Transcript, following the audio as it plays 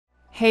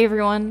Hey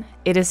everyone,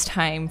 it is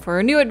time for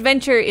a new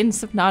adventure in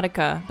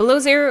Subnautica. Below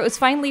Zero is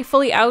finally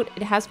fully out.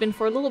 It has been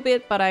for a little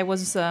bit, but I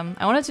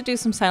wanted to do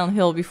some Silent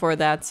Hill before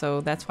that, so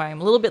that's why I'm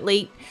a little bit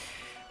late.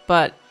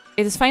 But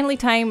it is finally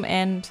time,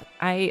 and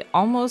I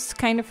almost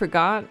kind of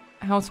forgot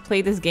how to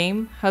play this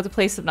game, how to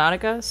play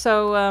Subnautica.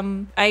 So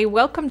I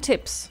welcome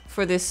tips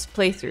for this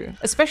playthrough,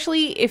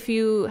 especially if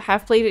you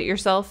have played it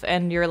yourself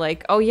and you're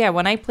like, oh yeah,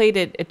 when I played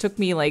it, it took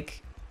me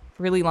like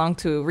really long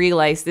to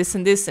realize this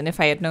and this, and if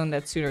I had known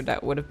that sooner,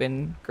 that would have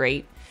been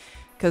great.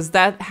 Because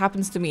that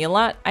happens to me a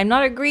lot. I'm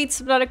not a great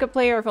Subnautica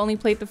player. I've only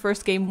played the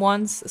first game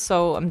once,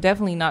 so I'm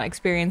definitely not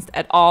experienced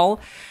at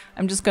all.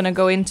 I'm just gonna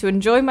go in to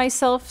enjoy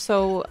myself,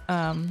 so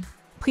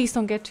please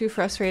don't get too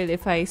frustrated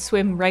if I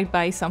swim right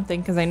by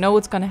something, because I know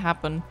what's gonna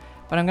happen,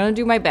 but I'm gonna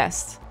do my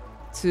best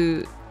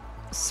to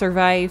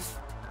survive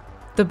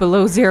the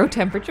below zero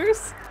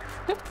temperatures.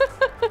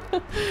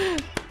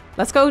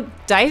 Let's go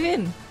dive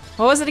in.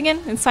 What was it again?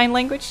 In sign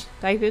language?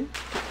 Dive in?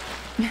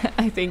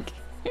 I think.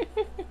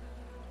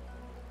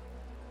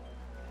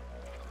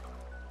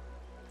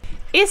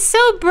 It's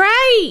so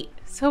bright!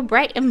 So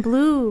bright and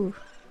blue.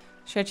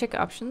 Should I check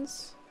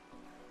options?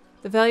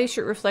 The value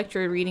should reflect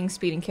your reading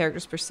speed in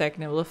characters per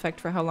second. It will affect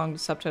for how long the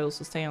subtitles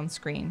will stay on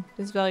screen.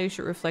 This value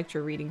should reflect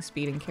your reading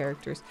speed in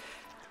characters.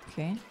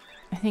 Okay.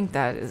 I think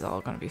that is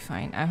all gonna be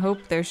fine. I hope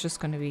there's just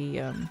gonna be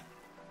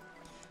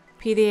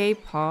PDA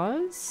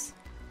pause.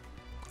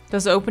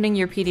 Does opening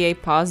your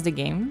PDA pause the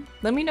game?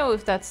 Let me know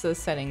if that's a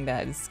setting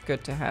that is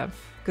good to have.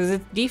 Because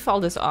its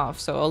default is off,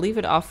 so I'll leave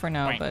it off for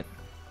now, but...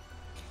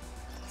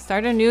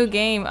 Start a new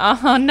game.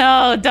 Oh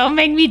no, don't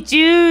make me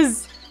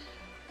choose!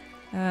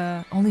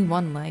 Only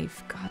one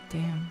life. God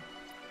damn.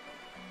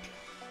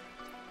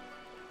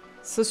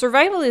 So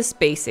survival is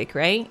basic,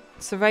 right?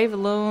 Survive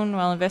alone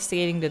while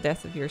investigating the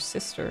death of your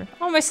sister.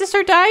 Oh, my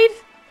sister died?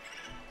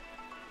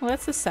 Well,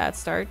 that's a sad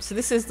start. So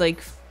this is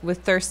like with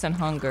thirst and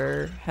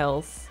hunger,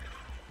 health.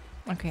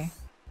 Okay.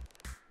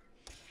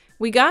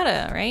 We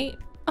gotta, right?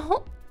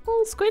 Oh,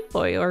 little squid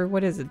boy, or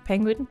what is it?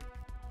 Penguin?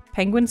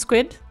 Penguin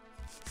squid?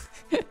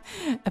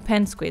 A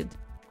pen squid.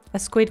 A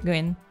squid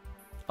gwyn.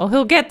 Oh,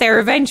 he'll get there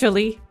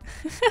eventually.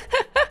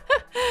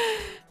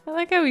 I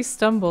like how he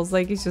stumbles,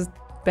 like he's just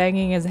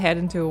banging his head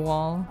into a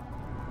wall.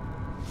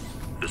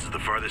 This is the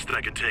farthest that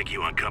I could take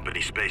you on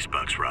company space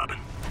bucks, Robin.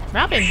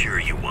 Robin! You sure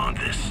you want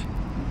this?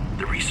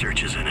 The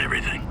research is in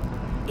everything.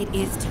 It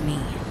is to me.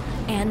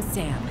 And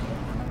Sam.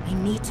 I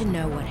need to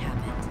know what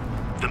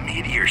happened. The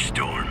meteor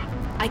storm.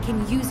 I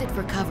can use it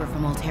for cover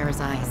from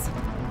Altera's eyes.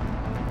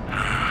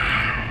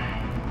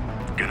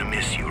 Gonna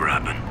miss you,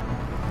 Robin.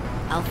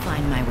 I'll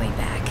find my way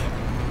back.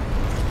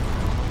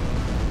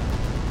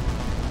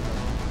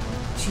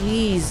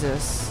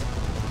 Jesus.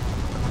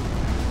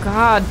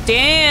 God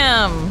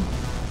damn!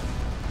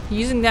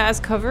 Using that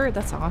as cover?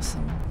 That's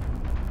awesome.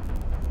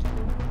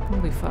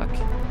 Holy fuck.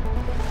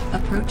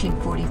 Approaching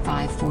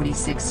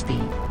 45-46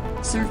 feet.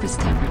 Surface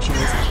temperatures.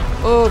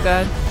 Oh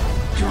god.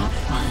 Drop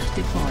pod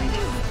deployed.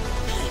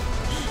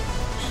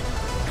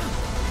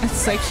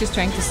 It's like she's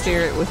trying to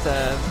steer it with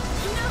a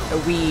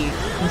Wii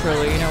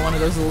controller, you know, one of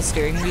those little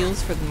steering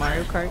wheels for the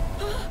Mario Kart.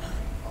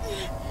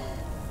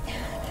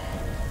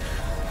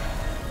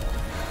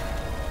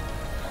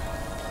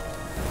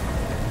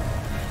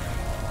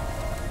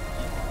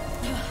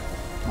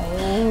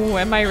 Oh,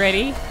 am I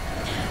ready?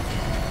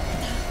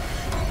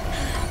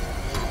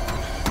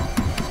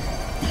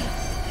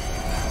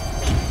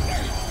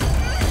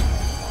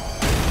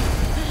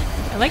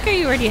 I like how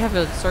you already have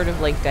a sort of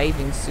like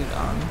diving suit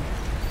on.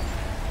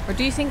 Or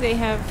do you think they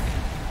have...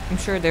 I'm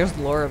sure there's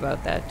lore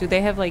about that. Do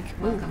they have like...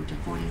 Welcome to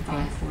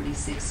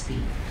 45-46 feet.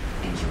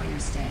 Enjoy your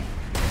stay.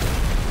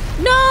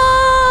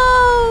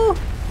 No!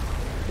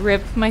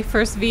 Rip, my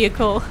first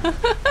vehicle.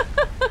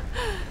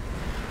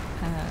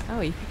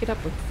 Oh, you pick it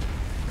up with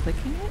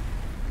clicking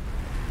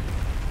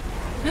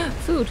it?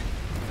 Food.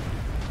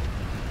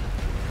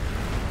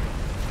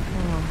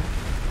 Oh.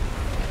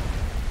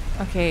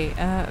 Okay,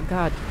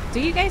 God. Do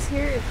you guys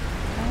hear it?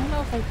 I don't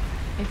know if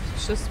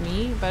it's just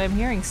me, but I'm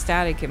hearing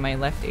static in my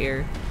left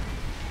ear.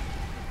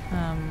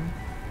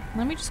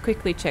 Let me just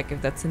quickly check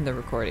if that's in the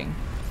recording.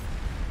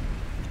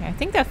 Okay, I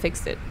think that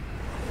fixed it.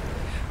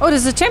 Oh,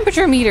 there's a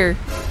temperature meter!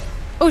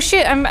 Oh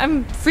shit,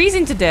 I'm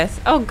freezing to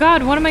death. Oh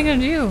god, what am I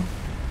gonna do?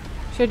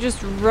 Should I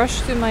just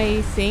rush to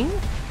my thing?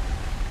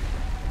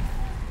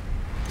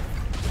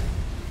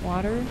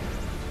 Water?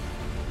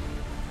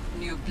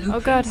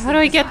 Oh god, how do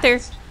I get there?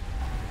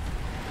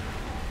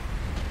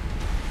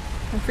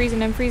 I'm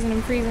freezing, I'm freezing,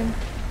 I'm freezing.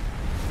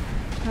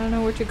 I don't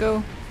know where to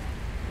go.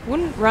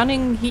 Wouldn't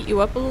running heat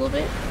you up a little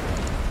bit?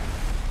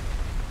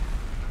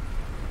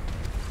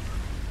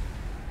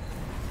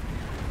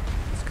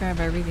 Let's grab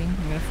everything.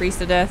 I'm gonna freeze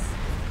to death.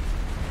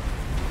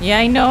 Yeah,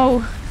 I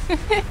know!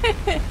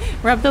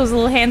 Rub those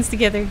little hands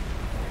together.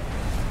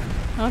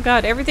 Oh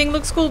god, everything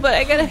looks cool, but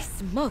I gotta...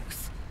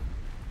 Smokes!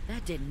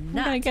 That did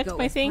not gotta get go to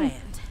my as thing.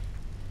 planned.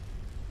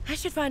 I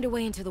should find a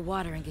way into the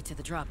water and get to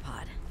the drop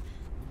pod.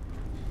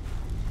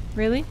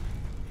 Really?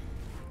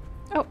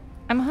 Oh,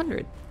 I'm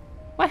 100.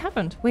 What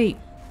happened? Wait.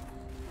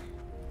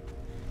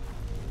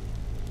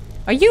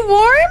 Are you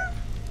warm?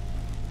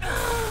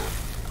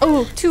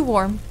 Oh, too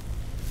warm.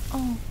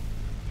 Oh.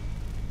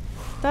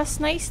 That's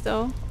nice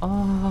though.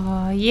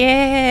 Oh,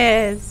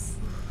 yes.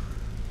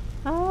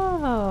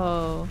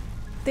 Oh.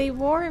 They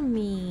warm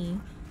me.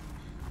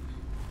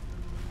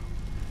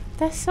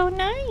 That's so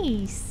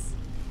nice.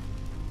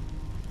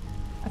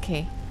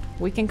 Okay.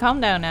 We can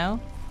calm down now.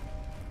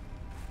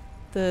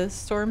 The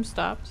storm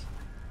stopped.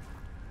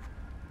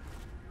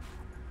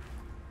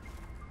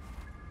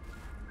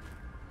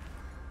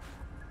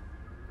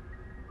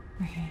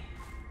 Okay.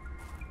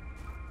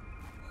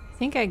 I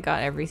think I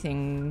got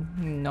everything.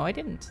 No, I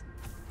didn't.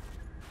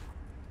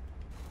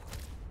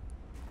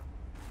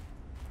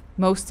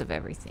 Most of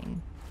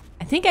everything.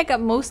 I think I got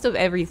most of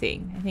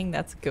everything. I think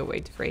that's a good way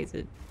to phrase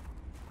it.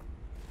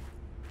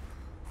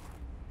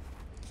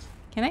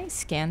 Can I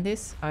scan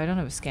this? Oh, I don't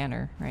have a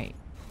scanner. Right.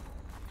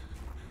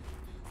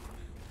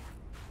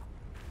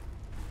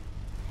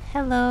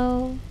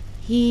 Hello.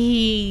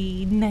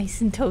 Hee,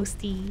 nice and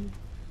toasty.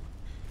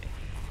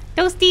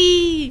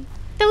 Toasty!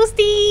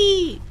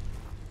 Toasty!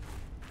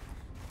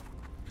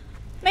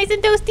 Nice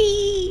and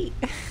toasty!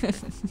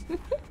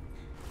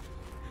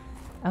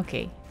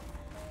 Okay.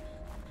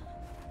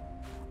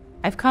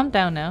 I've calmed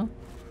down now.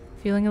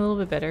 Feeling a little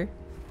bit better.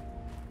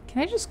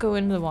 Can I just go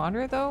into the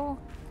water though?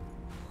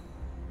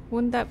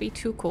 Wouldn't that be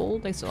too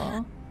cold, I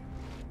saw?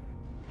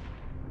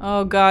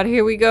 Oh god,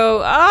 here we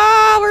go.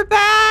 Ah, we're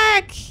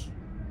back!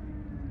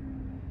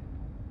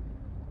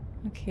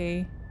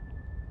 Okay.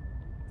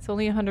 It's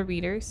only 100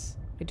 meters.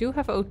 I do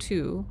have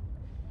O2.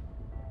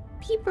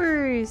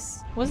 Peepers!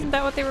 Wasn't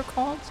that what they were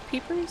called?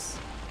 Peepers?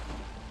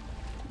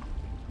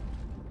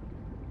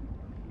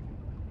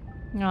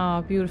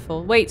 Oh,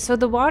 beautiful. Wait, so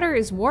the water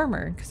is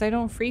warmer because I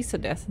don't freeze to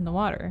death in the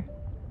water.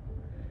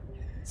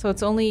 So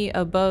it's only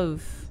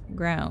above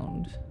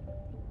ground.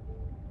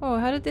 Oh,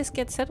 how did this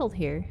get settled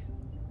here?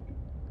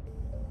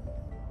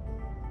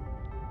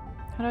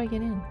 How do I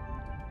get in?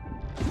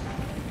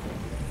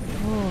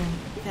 Oh.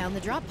 Found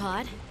the drop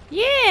pod.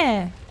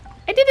 Yeah!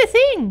 I did a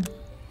thing!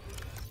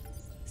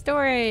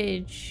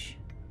 Storage.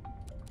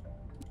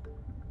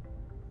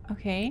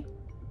 Okay.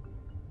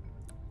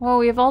 Whoa,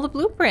 we have all the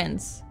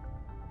blueprints.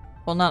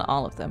 Well, not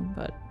all of them,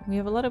 but we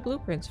have a lot of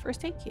blueprints.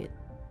 First aid kit.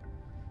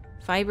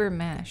 Fiber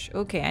mash.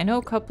 Okay, I know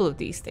a couple of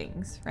these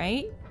things,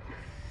 right?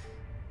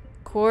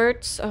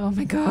 Quartz. Oh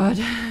my god.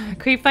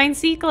 Creepvine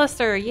sea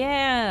cluster.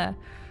 Yeah.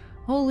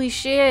 Holy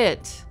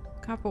shit.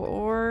 Copper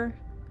ore.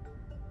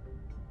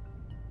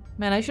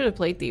 Man, I should have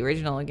played the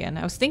original again.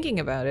 I was thinking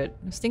about it.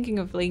 I was thinking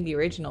of playing the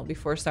original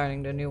before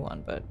starting the new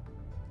one, but...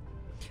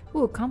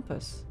 Ooh, a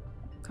compass.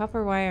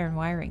 Copper wire and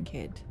wiring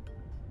kit.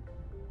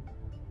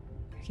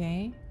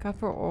 Okay.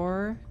 Copper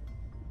ore.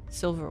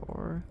 Silver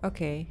ore.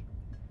 Okay.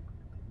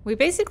 We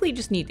basically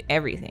just need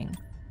everything.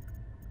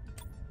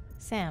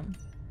 Sam.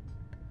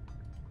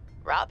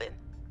 Robin,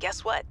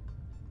 guess what?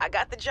 I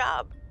got the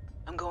job.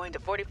 I'm going to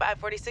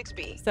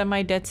 4546B. Is that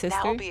my dead sister?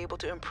 Now I'll be able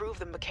to improve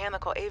the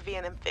mechanical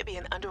avian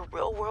amphibian under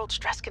real-world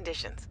stress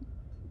conditions.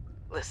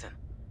 Listen,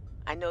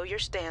 I know your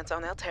stance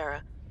on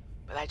Altera,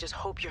 but I just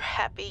hope you're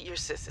happy your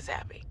sis is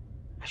happy.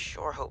 I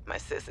sure hope my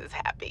sis is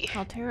happy.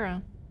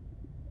 Altera.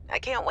 I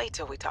can't wait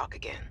till we talk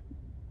again.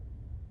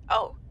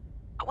 Oh,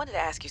 I wanted to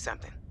ask you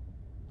something.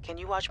 Can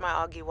you watch my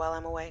Augie while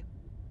I'm away?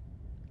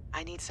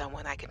 I need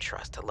someone I can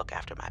trust to look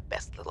after my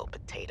best little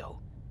potato.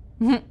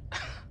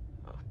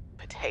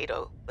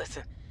 Potato,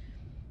 listen.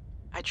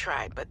 I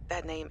tried, but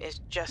that name is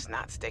just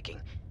not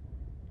sticking.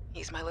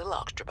 He's my little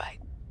oxtrabite.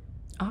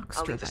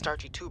 I'll leave the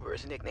starchy tuber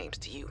as nicknames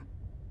to you.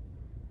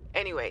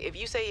 Anyway, if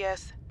you say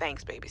yes,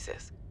 thanks, baby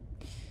sis.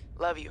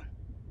 Love you.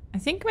 I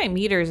think my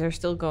meters are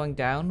still going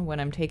down when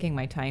I'm taking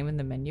my time in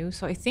the menu,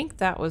 so I think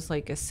that was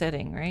like a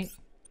setting, right?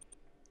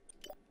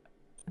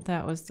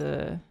 That was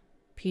the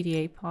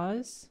PDA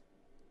pause.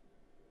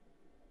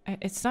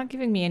 It's not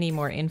giving me any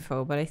more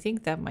info, but I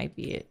think that might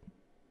be it.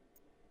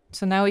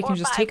 So now we can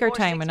just take our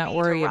time and not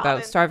worry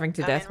about starving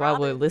to death while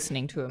we're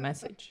listening to a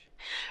message.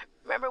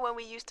 Remember when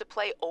we used to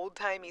play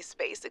old-timey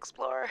Space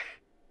Explorer?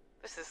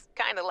 This is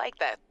kind of like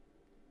that,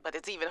 but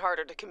it's even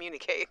harder to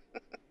communicate.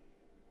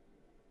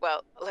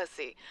 Well, let's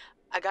see.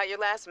 I got your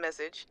last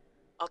message.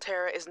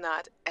 Altera is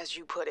not, as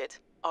you put it,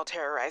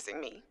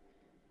 all-terrorizing me.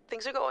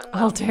 Things are going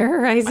well.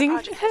 All-terrorizing?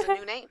 My project has a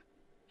new name.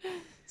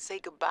 Say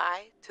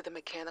goodbye to the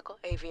mechanical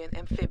avian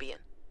amphibian,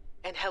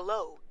 and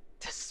hello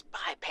to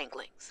spy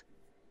penguins.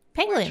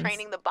 Penguins? We're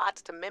training the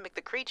bots to mimic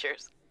the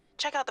creatures.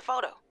 Check out the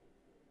photo.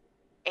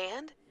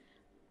 And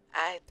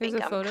I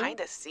think I'm kind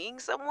of seeing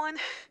someone.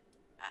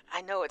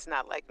 I know it's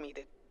not like me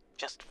to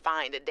just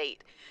find a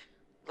date,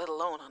 let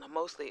alone on a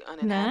mostly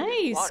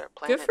uninhabited water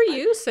planet. Good for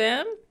you,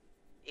 Sam.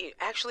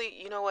 Actually,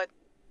 you know what?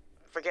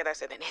 Forget I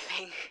said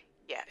anything.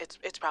 Yeah,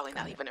 it's probably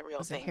not even a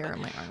real thing. Hair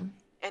on my arm.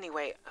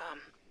 Anyway,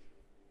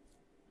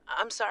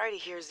 I'm sorry to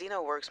hear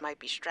XenoWorks might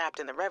be strapped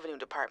in the revenue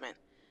department.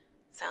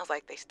 Sounds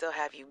like they still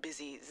have you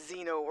busy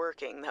Xeno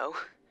working, though.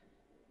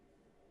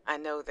 I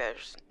know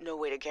there's no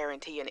way to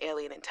guarantee an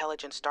alien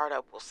intelligence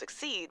startup will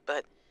succeed,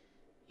 but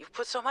you've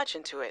put so much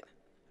into it.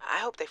 I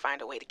hope they find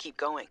a way to keep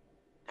going.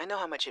 I know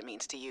how much it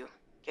means to you,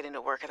 getting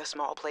to work at a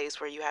small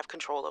place where you have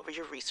control over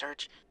your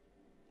research.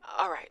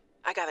 All right,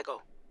 I gotta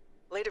go.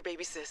 Later,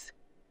 baby sis.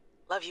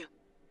 Love you.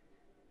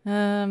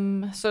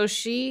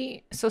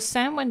 So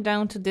Sam went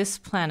down to this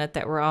planet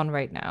that we're on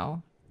right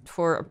now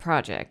for a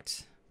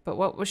project. But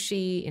what was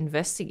she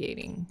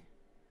investigating?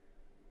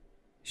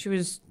 She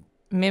was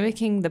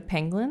mimicking the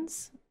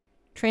penguins?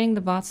 Training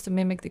the bots to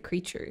mimic the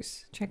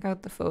creatures. Check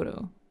out the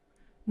photo.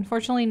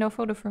 Unfortunately, no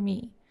photo for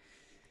me.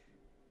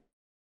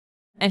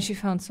 And she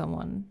found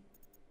someone.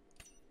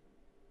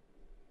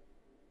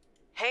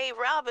 Hey,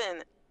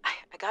 Robin.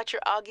 I got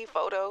your Augie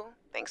photo.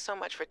 Thanks so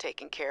much for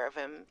taking care of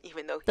him,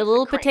 even though he's The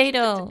little a cranky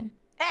potato.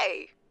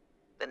 Hey,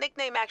 the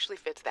nickname actually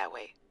fits that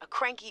way. A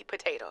cranky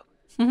potato.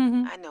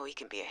 I know he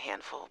can be a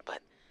handful, but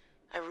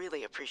I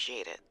really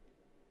appreciate it.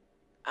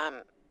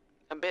 I'm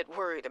a bit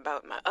worried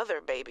about my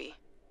other baby,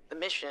 the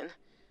mission.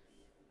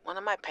 One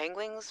of my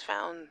penguins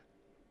found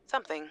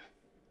something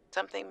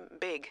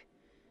big.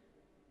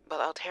 But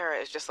Altera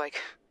is just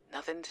like,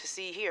 nothing to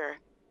see here.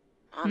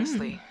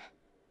 Honestly,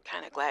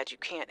 kind of glad you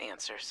can't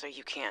answer, so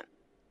you can't,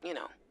 you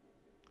know,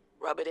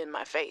 rub it in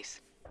my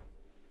face.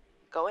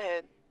 Go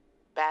ahead,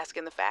 bask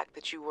in the fact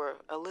that you were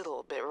a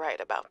little bit right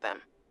about them.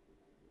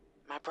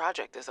 My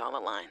project is on the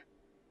line.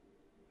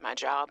 My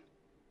job,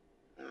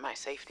 my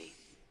safety.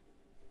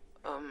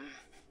 I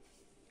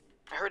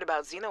heard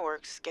about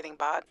Xenoworks getting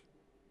bought.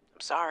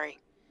 I'm sorry.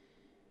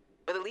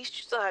 But at least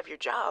you still have your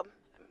job.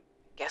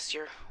 Guess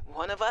you're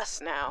one of us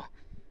now.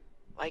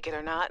 Like it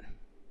or not.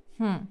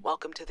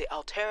 Welcome to the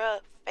Altera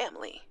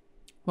family.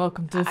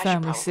 Welcome to the I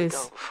family, should probably sis.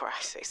 go before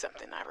I say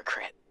something I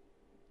regret.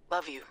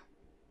 Love you.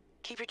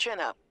 Keep your chin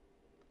up.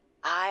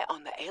 Eye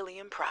on the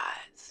alien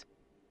prize.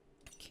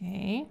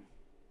 Okay.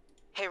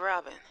 Hey,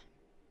 Robin.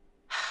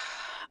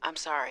 I'm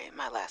sorry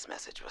my last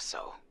message was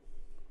so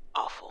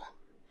awful.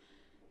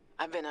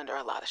 I've been under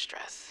a lot of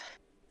stress.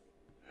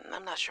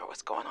 I'm not sure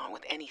what's going on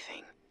with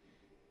anything.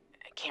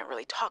 I can't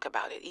really talk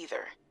about it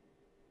either.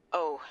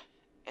 Oh,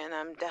 and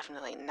I'm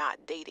definitely not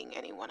dating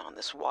anyone on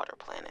this water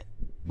planet.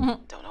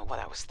 Don't know what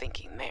I was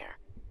thinking there.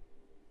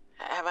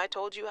 Have I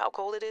told you how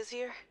cold it is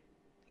here?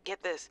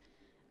 Get this.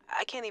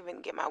 I can't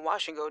even get my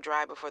wash and go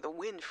dry before the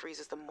wind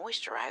freezes the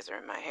moisturizer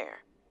in my hair.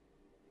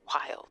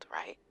 Wild,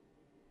 right?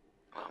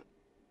 Well,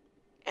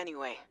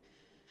 anyway,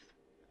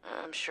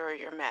 I'm sure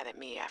you're mad at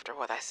me after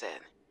what I said,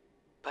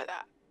 but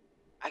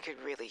I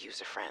could really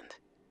use a friend.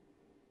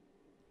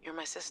 You're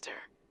my sister.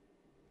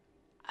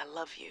 I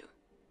love you.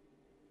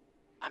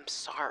 I'm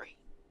sorry.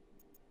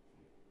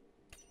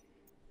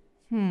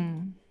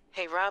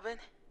 Hey, Robin.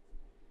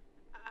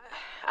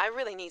 I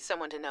really need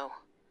someone to know.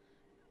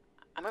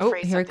 I'm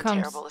afraid here it something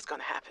comes. terrible is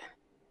gonna happen.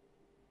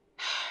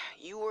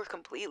 You were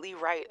completely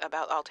right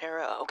about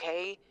Altera,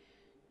 okay?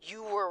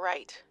 You were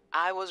right.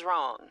 I was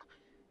wrong.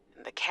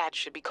 And the cat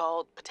should be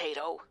called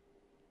Potato.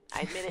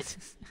 I admit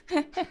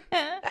it.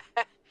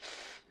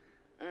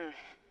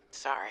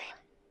 Sorry.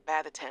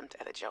 Bad attempt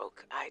at a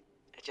joke. I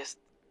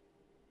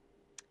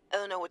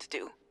don't know what to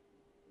do.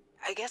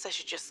 I guess I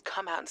should just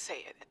come out and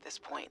say it at this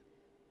point.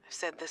 I've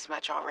said this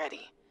much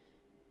already.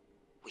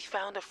 We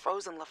found a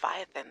frozen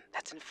Leviathan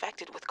that's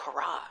infected with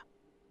Kara.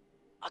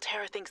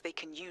 Altera thinks they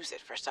can use it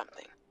for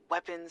something.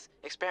 Weapons,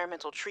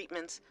 experimental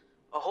treatments,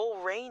 a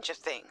whole range of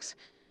things.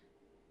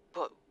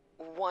 But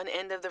one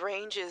end of the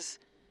range is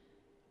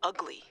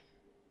ugly,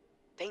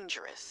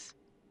 dangerous,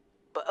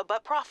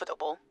 but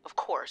profitable, of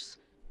course.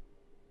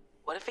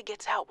 What if it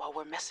gets out while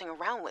we're messing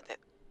around with it?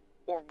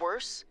 Or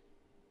worse,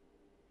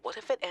 what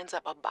if it ends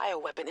up a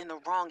bioweapon in the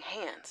wrong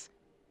hands?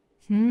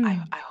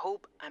 I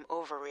hope I'm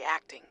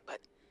overreacting, but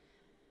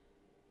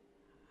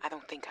I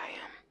don't think I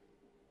am.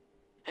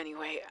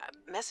 Anyway,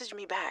 message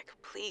me back,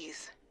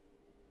 please.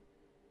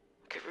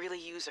 I could really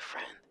use a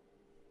friend.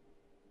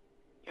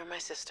 You're my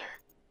sister.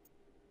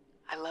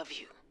 I love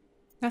you.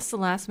 That's the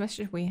last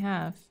message we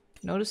have.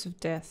 Notice of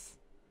death.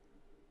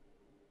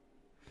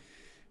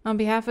 On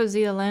behalf of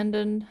Zia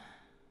Landon,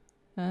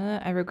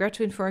 I regret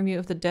to inform you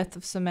of the death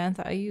of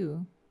Samantha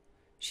Ayu.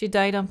 She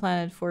died on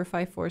planet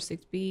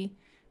 4546b,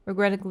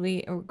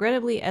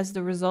 regrettably as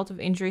the result of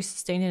injuries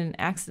sustained in an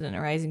accident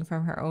arising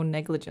from her own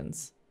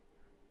negligence.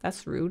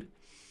 That's rude.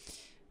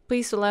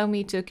 Please allow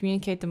me to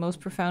communicate the most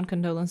profound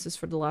condolences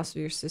for the loss of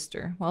your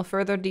sister. While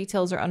further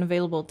details are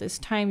unavailable at this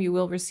time, you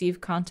will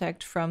receive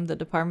contact from the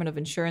Department of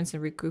Insurance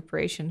and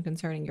Recuperation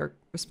concerning your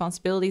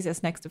responsibilities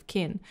as next of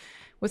kin,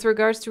 with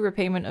regards to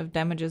repayment of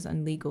damages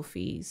and legal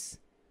fees.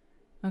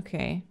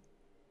 Okay.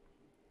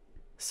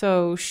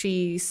 So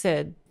she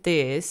said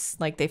this,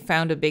 like they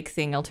found a big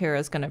thing,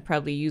 Altera's gonna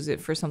probably use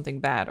it for something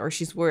bad, or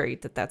she's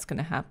worried that that's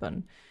gonna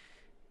happen.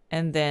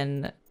 And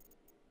then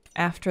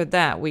after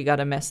that, we got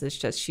a message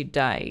that she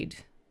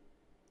died.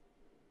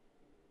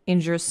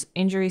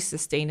 Injury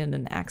sustained in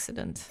an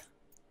accident.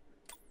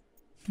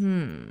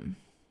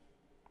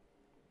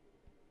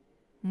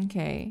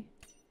 Okay.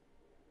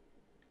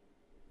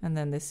 And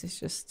then this is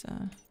just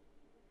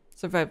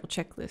survival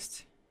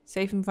checklist.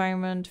 Safe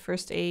environment,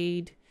 first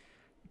aid,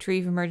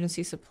 retrieve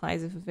emergency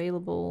supplies if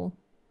available.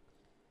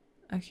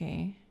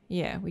 Okay.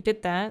 Yeah, we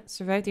did that.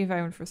 Survive the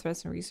environment for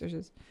threats and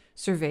resources.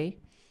 Survey.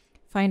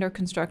 Find or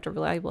construct a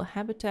reliable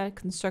habitat.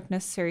 Construct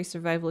necessary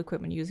survival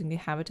equipment using the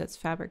habitat's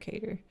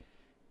fabricator.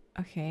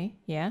 Okay,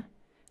 yeah.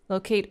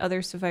 Locate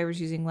other survivors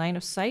using line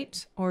of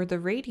sight or the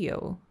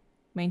radio.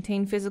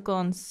 Maintain physical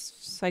and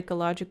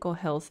psychological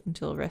health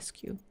until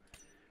rescue.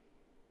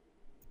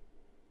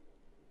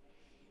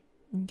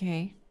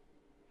 Okay.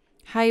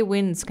 High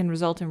winds can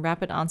result in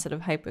rapid onset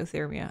of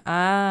hypothermia.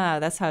 Ah,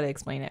 that's how to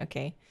explain it.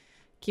 Okay.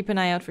 Keep an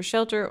eye out for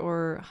shelter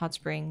or hot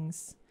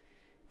springs.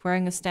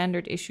 Wearing a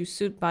standard issue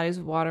suit, bodies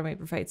of water may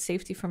provide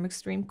safety from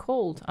extreme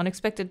cold.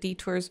 Unexpected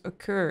detours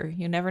occur.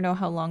 You never know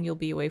how long you'll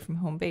be away from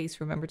home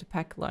base. Remember to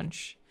pack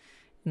lunch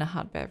and a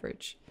hot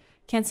beverage.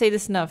 Can't say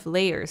this enough.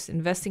 Layers.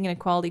 Investing in a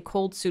quality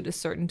cold suit is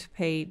certain to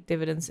pay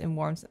dividends in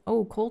warmth.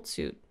 Oh, cold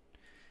suit.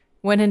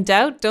 When in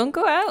doubt, don't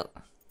go out.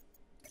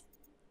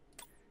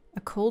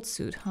 A cold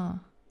suit, huh?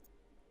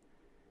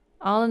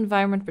 All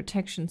environment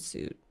protection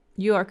suit.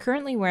 You are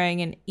currently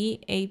wearing an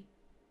AEP.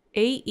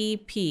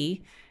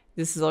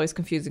 This is always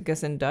confusing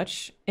because in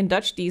Dutch,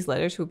 these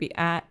letters would be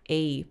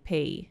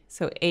AEP.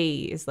 So A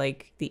is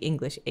like the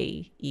English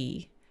A,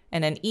 E.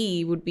 And then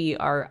E would be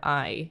our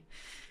I.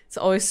 It's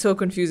always so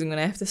confusing when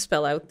I have to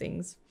spell out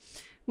things.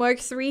 Mark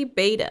III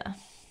Beta.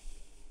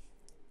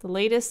 The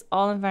latest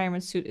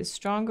all-environment suit is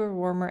stronger,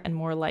 warmer, and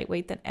more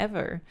lightweight than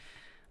ever.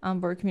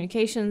 Onboard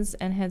communications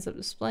and heads-up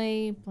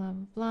display, blah,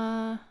 blah,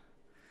 blah.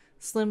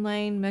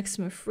 Slimline,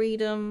 maximum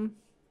freedom.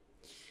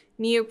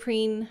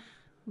 Neoprene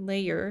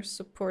layer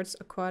supports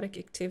aquatic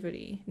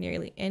activity,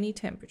 nearly any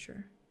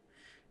temperature.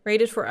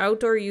 Rated for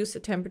outdoor use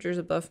at temperatures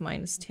above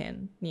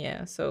 -10.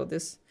 Yeah, so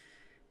this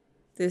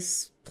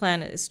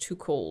planet is too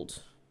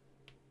cold.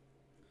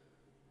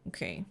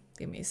 Okay,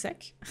 give me a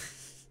sec.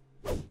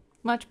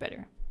 Much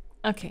better.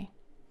 Okay.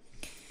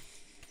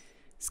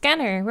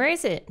 Scanner, where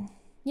is it?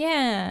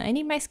 Yeah, I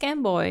need my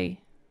scan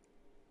boy.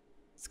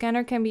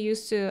 Scanner can be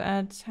used to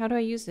add... How do I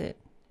use it?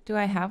 Do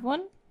I have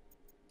one?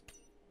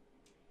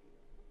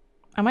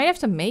 I might have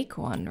to make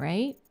one,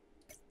 right?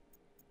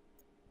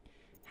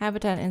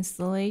 Habitat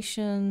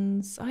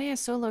installations. Oh yeah,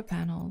 solar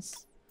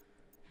panels.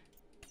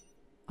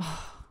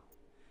 Oh.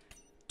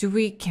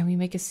 Can we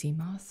make a sea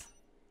moth?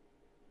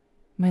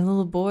 My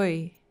little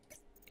boy.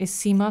 Is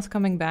sea moth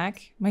coming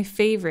back? My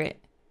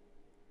favorite.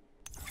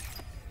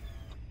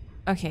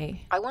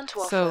 Okay. I want to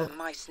offer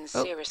my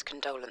sincerest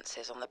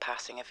condolences on the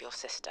passing of your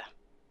sister.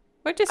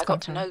 Where'd this I come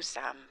got to from? know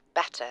Sam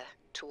better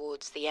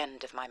towards the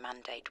end of my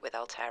mandate with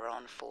Altera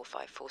on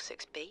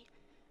 4546B,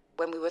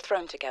 when we were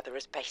thrown together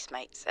as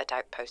basemates at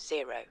Outpost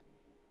Zero.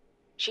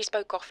 She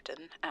spoke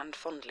often and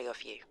fondly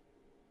of you.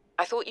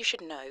 I thought you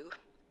should know,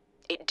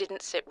 it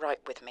didn't sit right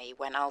with me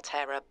when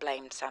Altera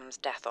blamed Sam's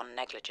death on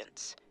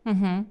negligence.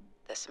 Mm-hmm.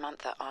 The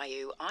Samantha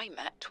Ayu I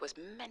met was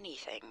many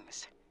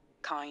things.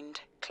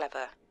 Kind,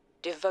 clever,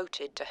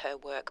 devoted to her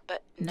work,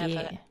 but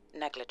never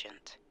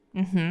negligent.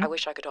 Mm-hmm. I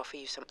wish I could offer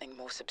you something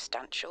more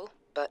substantial,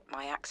 but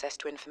my access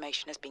to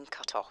information has been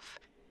cut off.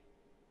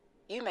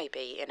 You may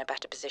be in a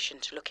better position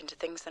to look into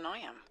things than I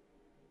am.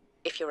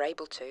 If you're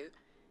able to,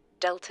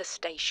 Delta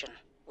Station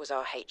was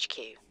our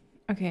HQ.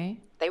 Okay.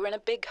 They were in a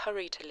big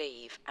hurry to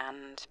leave,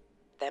 and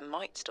there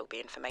might still be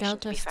information Delta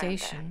to be found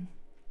Station.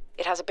 there.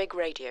 It has a big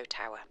radio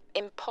tower,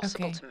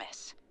 impossible Okay. to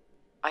miss.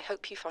 I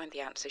hope you find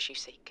the answers you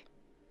seek.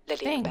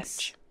 Lillian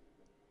Bench.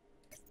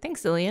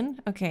 Thanks, Lillian.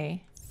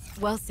 Okay.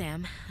 Well,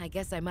 Sam, I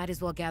guess I might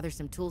as well gather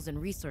some tools and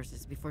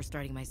resources before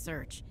starting my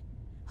search.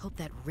 Hope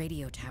that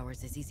radio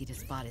tower's as easy to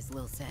spot as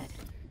Lil said.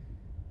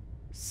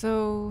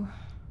 So...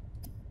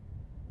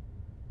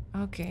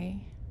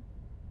 Okay.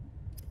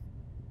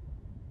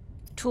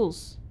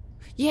 Tools.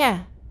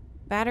 Yeah!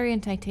 Battery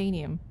and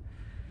titanium.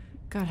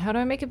 God, how do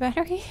I make a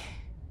battery?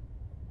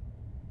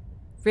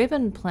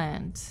 Ribbon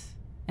plant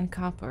and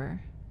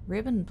copper.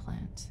 Ribbon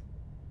plant.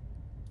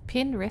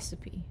 Pin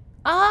recipe.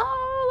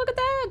 Oh, look at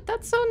that!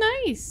 That's so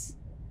nice!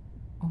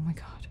 Oh my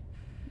god.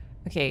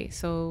 Okay,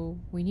 so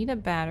we need a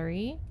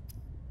battery.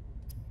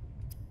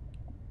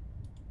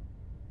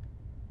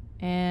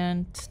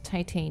 And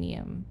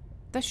titanium.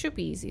 That should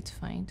be easy to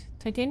find.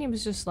 Titanium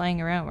is just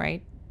lying around,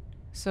 right?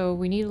 So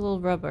we need a little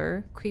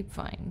rubber.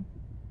 Creepvine.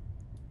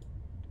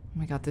 Oh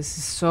my god, this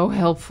is so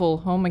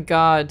helpful. Oh my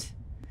god.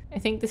 I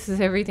think this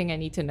is everything I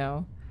need to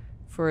know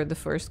for the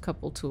first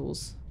couple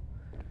tools.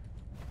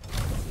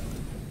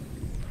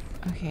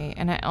 Okay,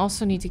 and I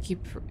also need to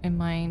keep in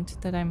mind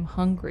that I'm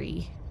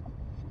hungry.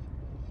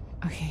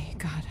 Okay,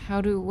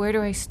 god, where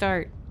do I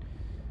start?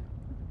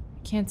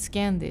 I can't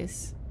scan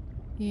this.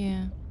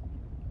 Yeah.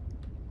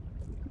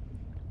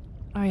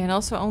 Oh yeah, and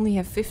also only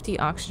have 50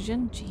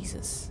 oxygen?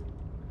 Jesus.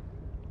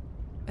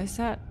 Is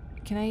that...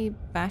 Can I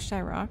bash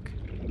that rock?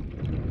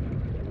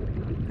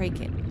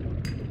 Break it.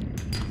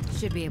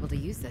 Should be able to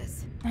use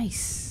this.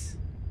 Nice.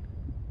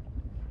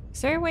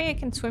 Is there a way I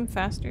can swim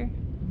faster?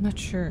 I'm not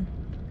sure.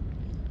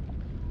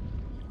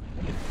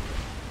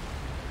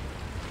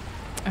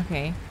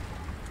 Okay.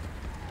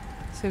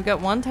 So we've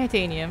got one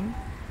titanium.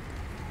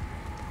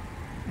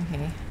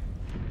 Okay.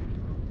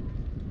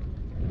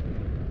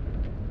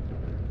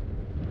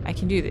 I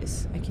can do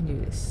this. I can do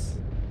this.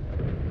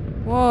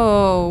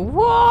 Whoa.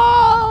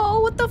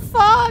 Whoa! What the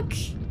fuck?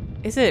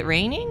 Is it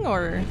raining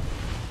or...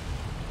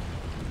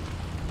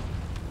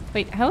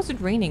 Wait, how is it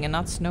raining and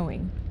not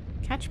snowing?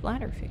 Catch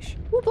bladderfish.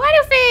 Ooh,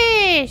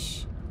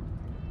 bladderfish!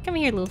 Come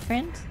here, little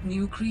friend.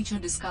 New creature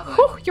discovered.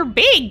 Oh, you're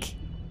big!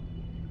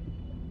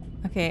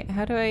 Okay,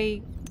 how do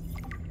I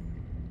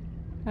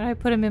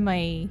put him in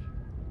my...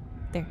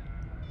 There.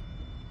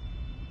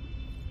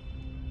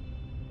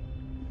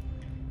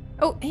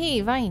 Oh, hey,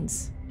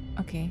 vines.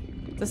 Okay.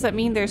 Does that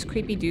mean there's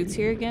creepy dudes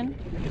here again?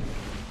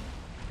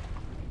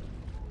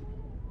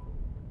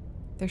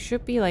 There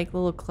should be like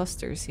little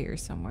clusters here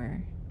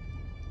somewhere.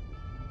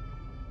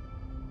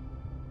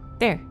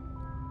 There.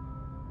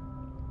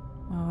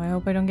 Oh, I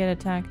hope I don't get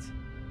attacked.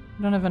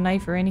 I don't have a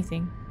knife or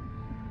anything.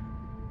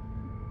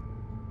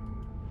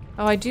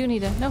 Oh, I do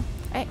need a... No.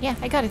 Yeah,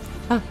 I got it.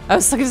 Oh, I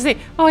was gonna say,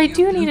 oh, I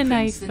do need a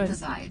knife, but...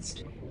 Yes,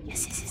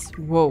 yes, yes.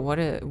 Whoa, what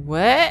a...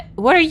 What?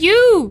 What are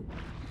you?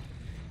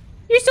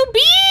 You're so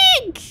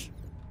big!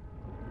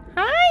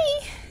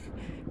 Hi!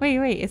 Wait,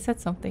 wait, it said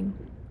something.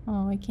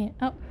 Oh, I can't...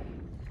 Oh.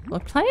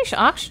 Replenish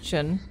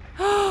oxygen?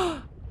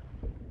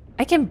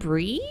 I can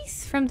breathe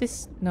from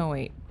this... No,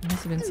 wait. It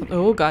must have been some...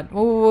 Oh, God.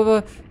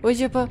 Oh,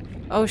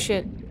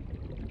 shit.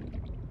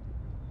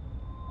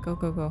 Go,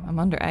 go, go. I'm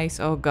under ice.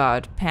 Oh,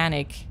 God.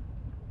 Panic.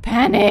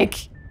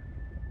 Panic!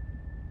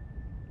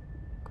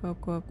 Go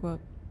up, go up, go up.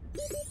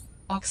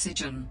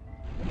 Oxygen.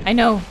 I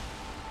know.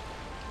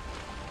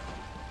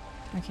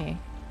 Okay.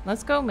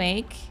 Let's go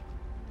make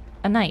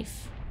a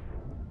knife.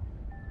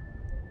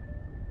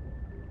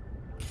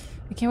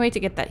 I can't wait to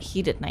get that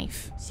heated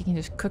knife so you can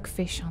just cook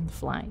fish on the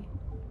fly.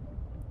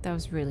 That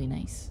was really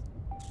nice.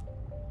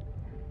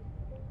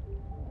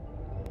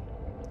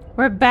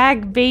 We're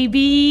back,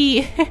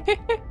 baby!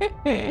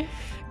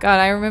 God,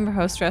 I remember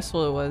how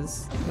stressful it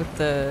was with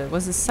the...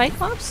 Was it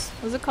Cyclops?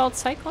 Was it called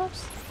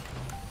Cyclops?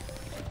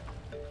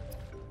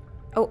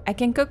 Oh, I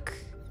can cook...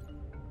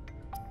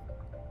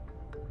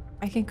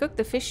 I can cook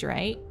the fish,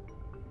 right?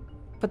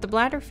 But the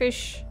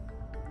bladderfish...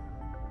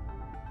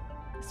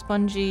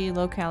 Spongy,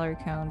 low calorie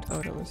count,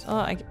 odorless.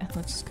 Oh,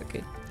 let's just cook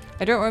it.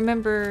 I don't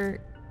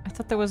remember... I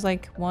thought there was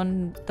like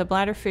one... The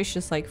bladderfish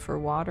is like for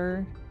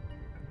water.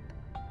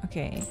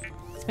 Okay.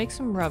 Let's make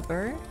some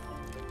rubber.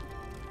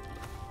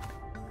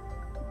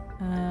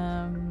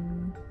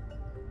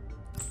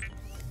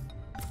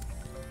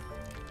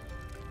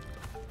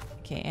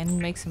 Okay, and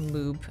make some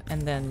lube,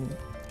 and then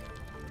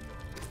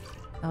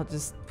I'll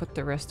just put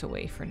the rest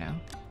away for now.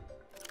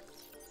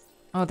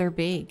 Oh, they're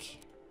big.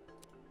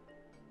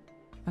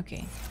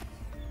 Okay.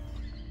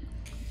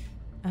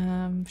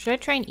 Should I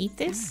try and eat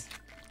this?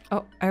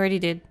 Oh, I already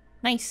did.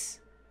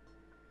 Nice.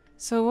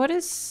 So what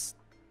is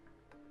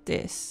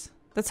this?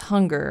 That's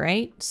hunger,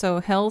 right? So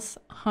health,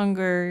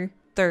 hunger,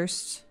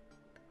 thirst,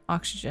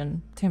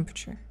 oxygen,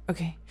 temperature.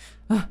 Okay.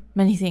 Oh,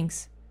 many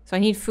things. So I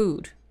need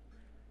food.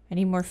 I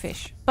need more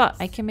fish. But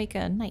I can make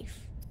a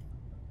knife.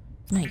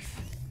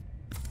 Knife.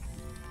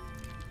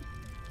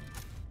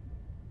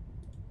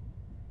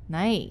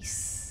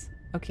 Nice.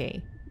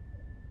 Okay.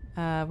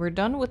 We're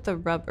done with the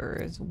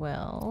rubber as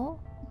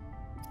well.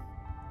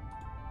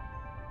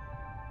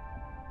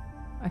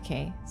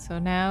 Okay, so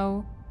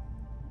now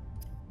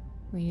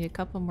we need a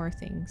couple more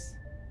things.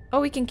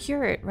 Oh, we can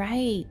cure it,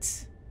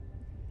 right?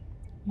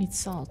 We need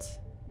salt.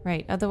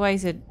 Right,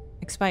 otherwise it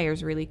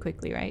expires really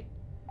quickly, right?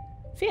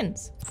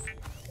 Fins.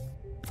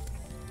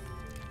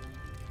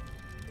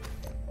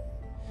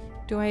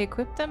 Do I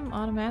equip them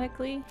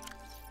automatically?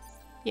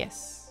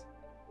 Yes.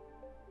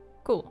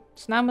 Cool.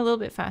 So now I'm a little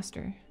bit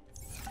faster.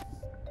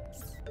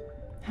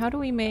 How do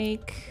we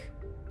make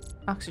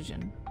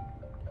oxygen?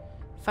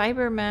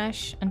 Fiber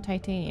mash and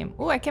titanium.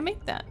 Oh, I can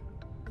make that.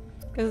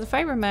 Because the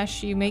fiber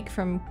mash you make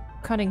from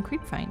cutting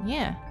creepvine.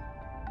 Yeah.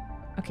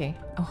 Okay.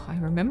 Oh, I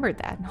remembered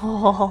that.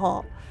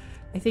 Oh,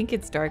 I think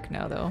it's dark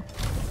now, though.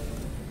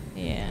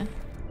 Yeah.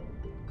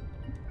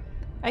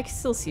 I can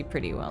still see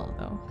pretty well,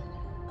 though.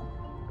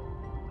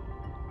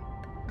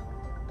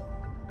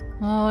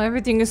 Oh,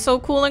 everything is so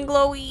cool and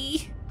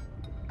glowy.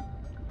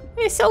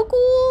 It's so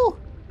cool.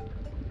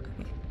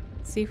 Okay.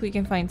 Let's see if we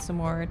can find some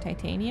more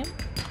titanium.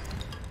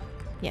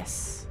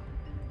 Yes.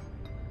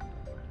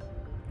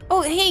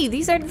 Oh, hey,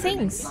 these are the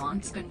things.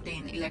 Plants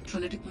contain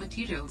electrolytic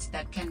materials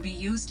that can be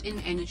used in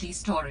energy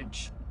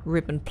storage.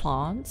 Ribbon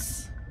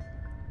plants.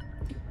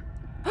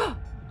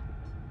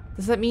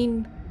 Does that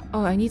mean...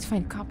 Oh, I need to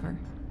find copper.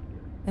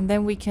 And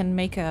then we can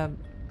make a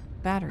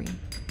battery.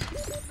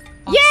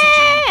 Oxygen.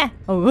 Yeah!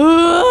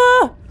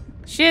 Oh,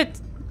 shit.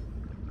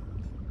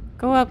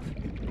 Go up.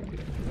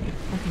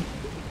 Okay.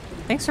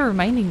 Thanks for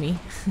reminding me.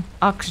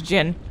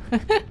 Oxygen.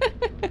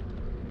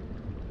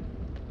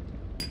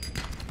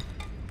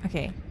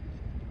 Okay.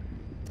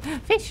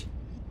 Fish!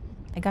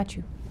 I got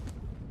you.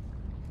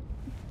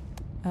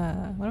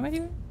 What am I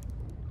doing?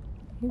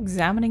 Are you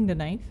examining the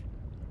knife?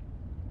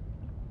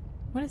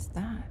 What is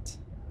that?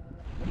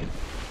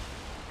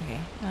 Okay.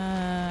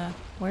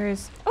 Where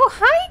is... Oh,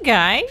 hi,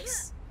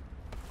 guys!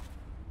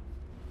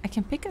 I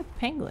can pick up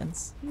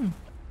penguins.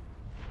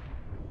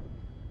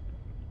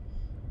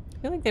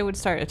 I feel like they would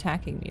start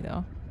attacking me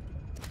though.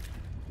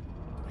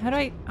 How do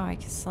I... Oh, I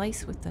can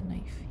slice with the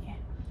knife. Yeah.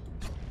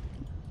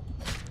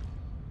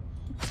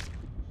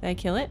 Did I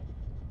kill it?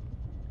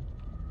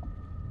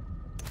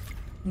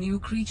 New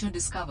creature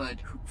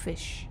discovered.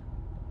 Fish.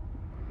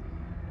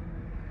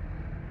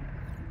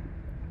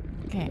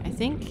 Okay, I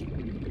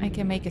think I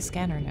can make a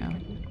scanner now.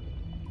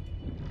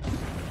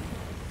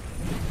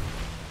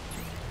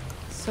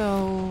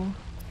 So...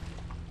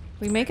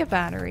 we make a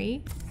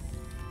battery.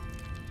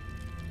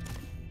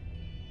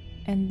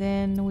 And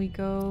then we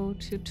go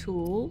to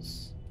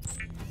tools.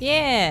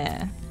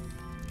 Yeah!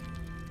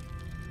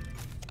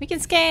 We can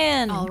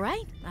scan! All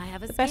right, I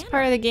have a The best scanner.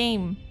 part of the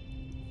game.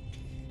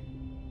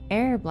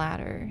 Air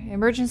bladder.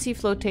 Emergency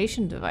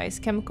flotation device.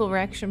 Chemical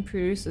reaction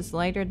produces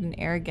lighter than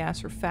air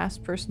gas for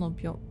fast personal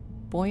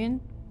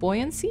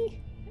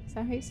buoyancy? Is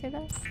that how you say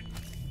that?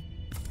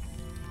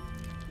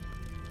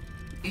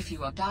 If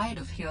you are tired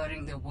of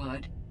hearing the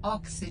word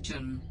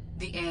oxygen,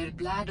 the air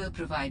bladder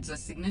provides a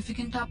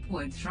significant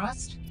upward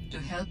thrust to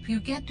help you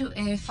get to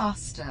air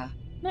faster.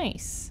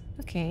 Nice.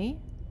 Okay.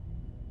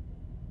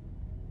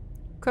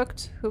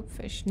 Cooked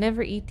hoopfish.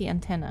 Never eat the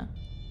antenna.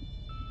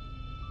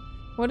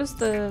 What is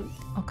the...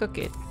 I'll cook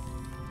it.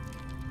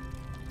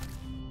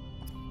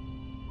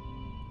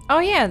 Oh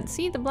yeah,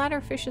 see, the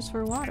bladder fish is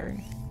for water.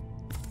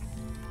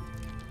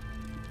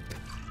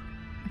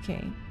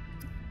 Okay.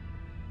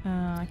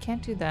 I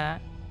can't do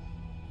that.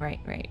 Right.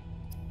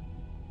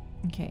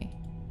 Okay.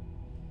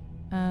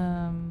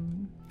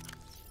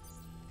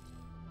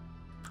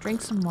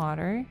 Drink some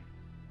water.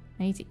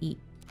 I need to eat.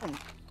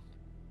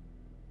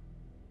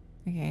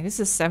 Okay, this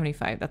is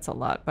 75. That's a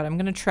lot, but I'm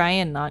gonna try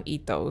and not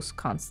eat those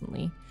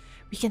constantly.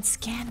 We can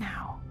scan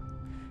now.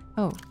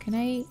 Oh, can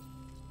I...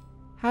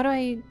 How do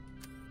I...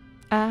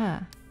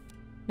 Ah.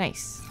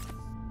 Nice.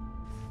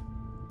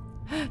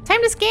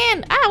 Time to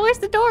scan! Ah, where's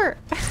the door?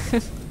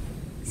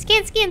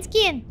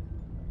 Scan!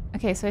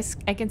 Okay, so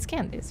I can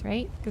scan this,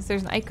 right? Because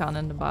there's an icon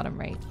in the bottom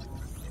right.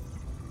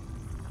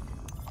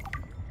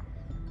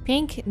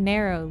 Pink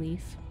narrow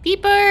leaf.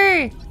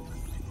 Peeper!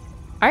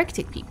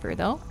 Arctic peeper,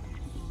 though.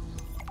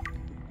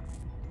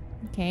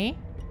 Okay.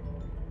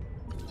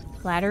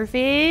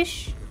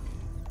 Bladderfish.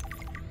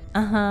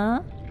 Uh-huh.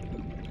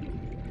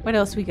 What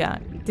else we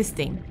got? This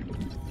thing.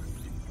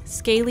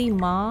 Scaly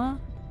maw.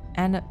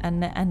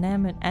 Anemone.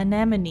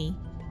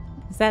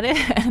 Is that it?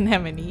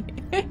 Anemone.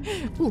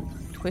 Ooh,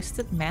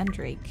 twisted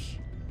mandrake.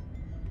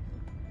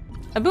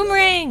 A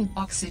boomerang!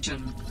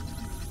 Oxygen.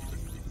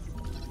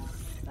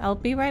 I'll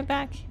be right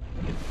back.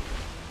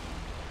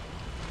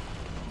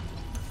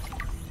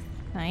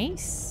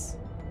 Nice.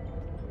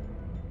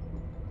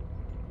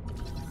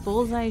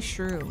 Bullseye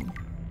shroom.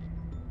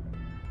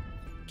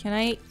 Can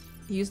I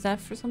use that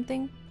for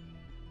something?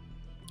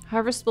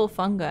 Harvestable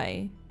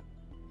fungi.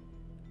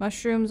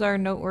 Mushrooms are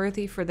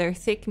noteworthy for their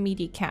thick,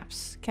 meaty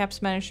caps.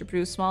 Caps manage to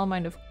produce a small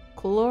amount of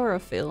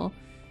chlorophyll,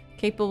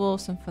 capable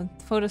of some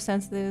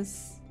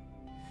photosynthesis.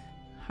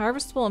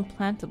 Harvestable and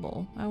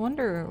plantable. I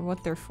wonder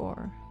what they're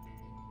for.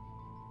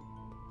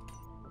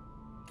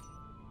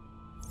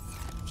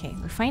 Okay,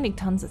 we're finding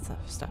tons of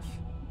stuff.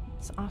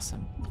 It's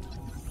awesome.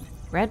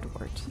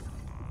 Redwort.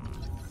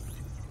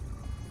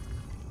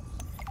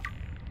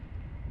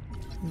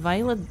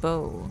 Violet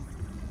bow.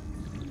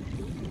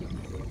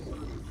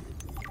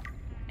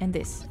 And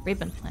this,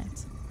 ribbon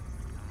plant.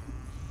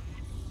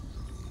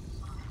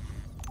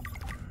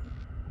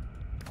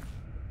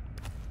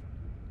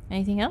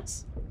 Anything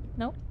else?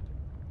 Nope.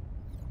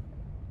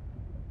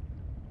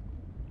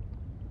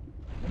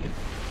 Okay,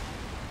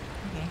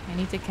 I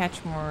need to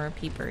catch more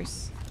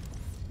peepers.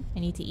 I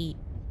need to eat.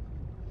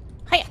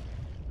 Hiya!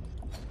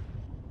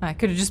 I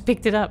could have just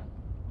picked it up.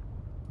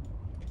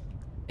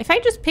 If I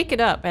just pick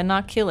it up and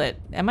not kill it,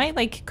 am I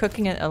like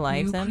cooking it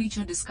alive New then?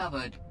 creature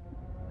discovered.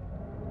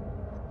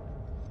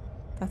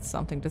 That's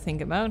something to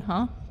think about,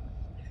 huh?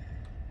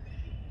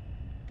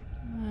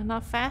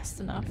 Not fast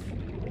enough.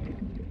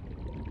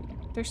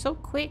 They're so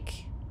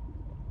quick.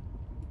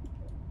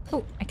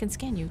 Oh, I can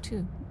scan you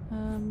too.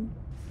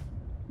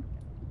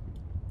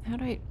 How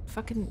do I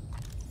fucking...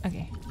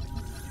 Okay.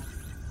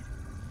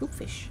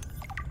 Hoopfish.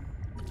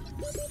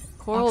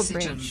 Coral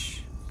Oxygen.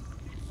 bridge.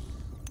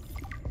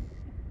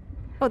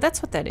 Oh,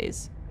 that's what that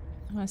is.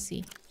 I want to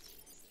see.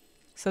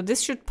 So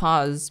this should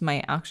pause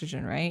my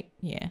oxygen, right?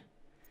 Yeah.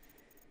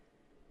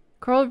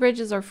 Coral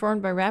bridges are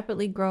formed by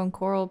rapidly growing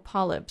coral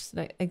polyps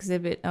that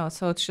exhibit... Oh,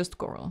 so it's just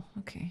coral.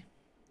 Okay.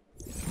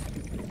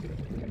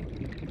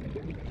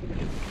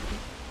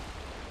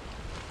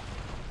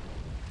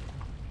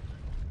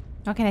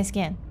 How can I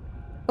scan?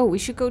 Oh, we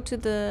should go to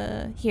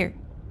the... Here.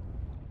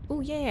 Oh,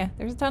 yeah.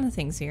 There's a ton of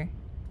things here.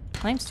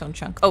 Limestone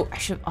chunk. Oh, I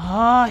should... Oh,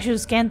 I should have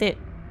scanned it.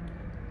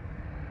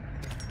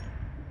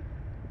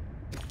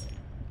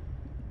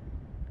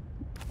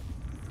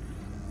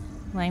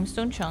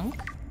 Limestone chunk.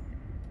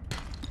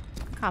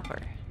 Copper.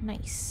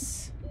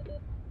 Nice.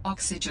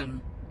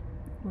 Oxygen.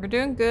 We're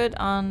doing good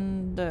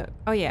on the...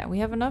 Oh yeah, we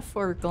have enough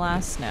for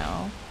glass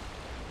now.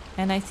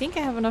 And I think I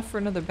have enough for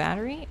another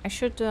battery. I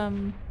should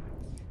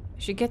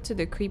should get to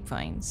the creep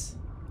vines.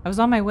 I was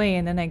on my way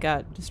and then I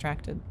got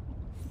distracted.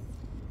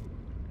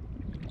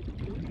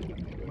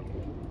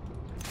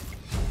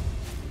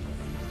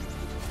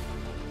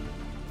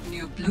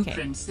 New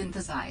blueprint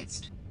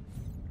synthesized.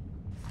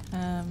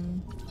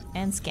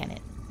 And scan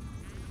it.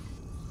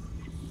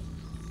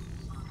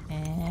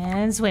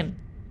 And swim.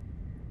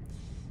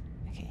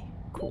 Okay,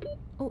 cool.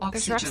 Oh,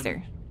 there's rocks Oxygen.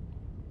 there.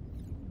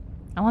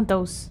 I want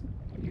those.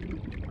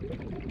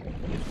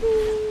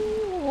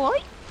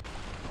 What?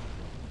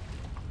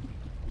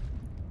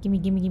 Gimme,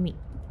 gimme, gimme.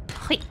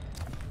 Hi.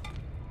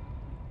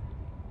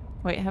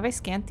 Wait, have I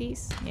scanned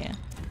these? Yeah.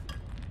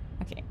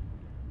 Okay.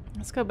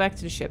 Let's go back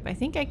to the ship. I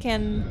think I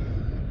can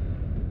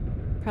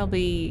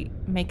probably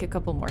make a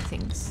couple more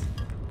things.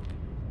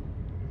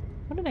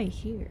 What did I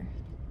hear?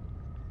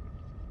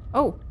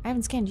 Oh, I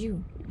haven't scanned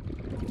you.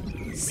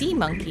 Sea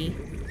monkey.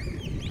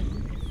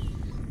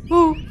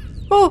 Oh,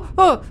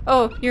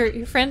 oh,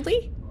 you're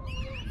friendly?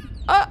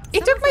 Oh,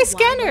 it took my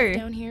scanner.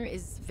 Down here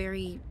is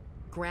very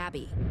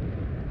grabby.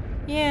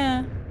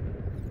 Yeah.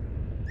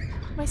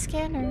 My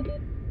scanner.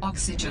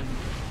 Oxygen.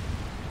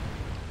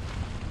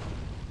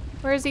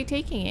 Where is he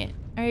taking it?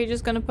 Are you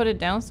just gonna put it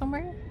down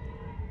somewhere?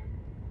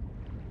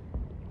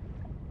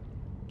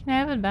 Can I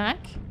have it back?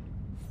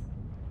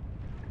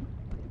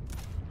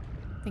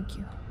 Thank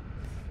you.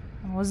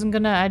 I wasn't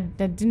gonna, I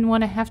didn't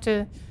want to have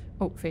to...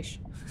 Oh, fish.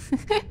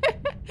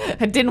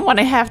 I didn't want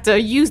to have to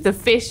use the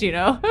fish, you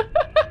know?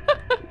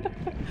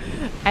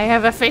 I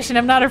have a fish and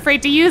I'm not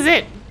afraid to use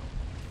it!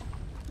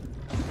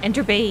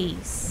 Enter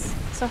base.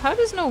 So how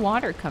does no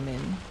water come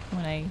in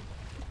when I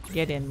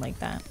get in like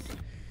that?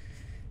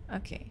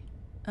 Okay.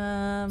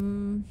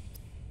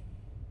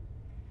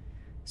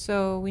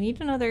 So we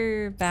need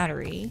another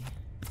battery.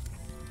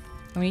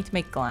 And we need to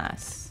make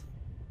glass.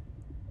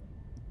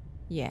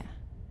 Yeah.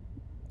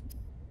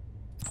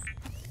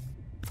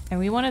 And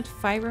we wanted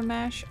fiber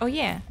mesh. Oh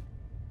yeah.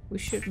 We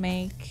should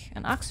make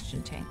an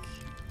oxygen tank.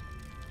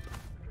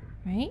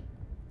 Right?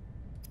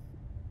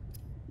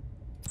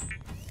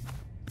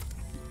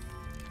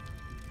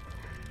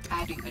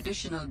 Adding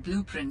additional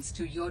blueprints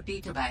to your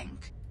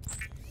databank.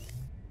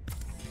 The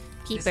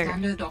Keeper.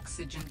 standard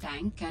oxygen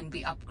tank can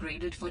be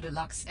upgraded for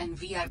deluxe and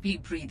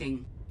VIP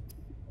breathing.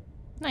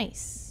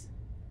 Nice.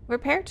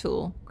 Repair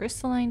tool.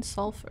 Crystalline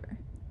sulfur.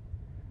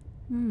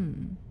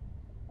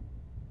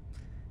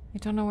 I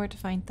don't know where to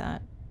find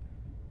that.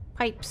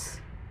 Pipes.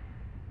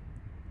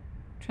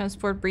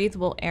 Transport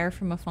breathable air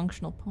from a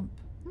functional pump.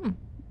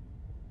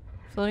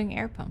 Floating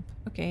air pump.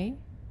 Okay.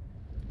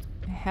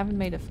 I haven't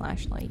made a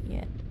flashlight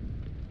yet.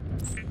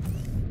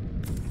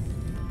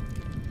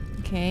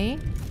 Okay.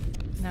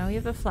 Now we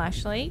have a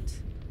flashlight.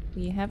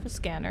 We have a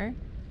scanner.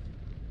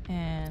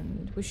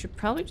 And we should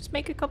probably just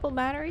make a couple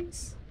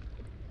batteries.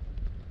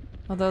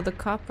 Although the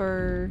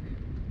copper...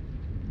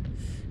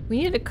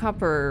 We need a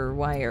copper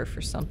wire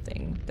for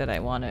something that I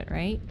wanted,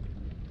 right?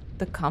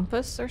 The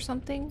compass or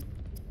something?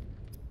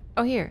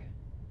 Oh, here.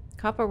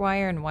 Copper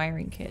wire and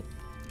wiring kit.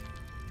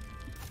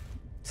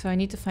 So I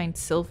need to find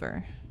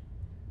silver.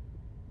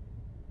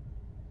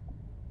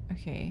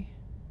 Okay.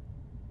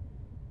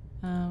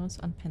 Let's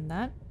unpin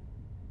that.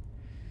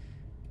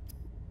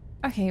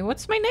 Okay,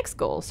 what's my next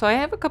goal? So I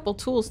have a couple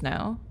tools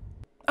now.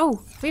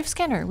 Oh, we have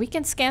scanner. We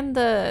can scan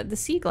the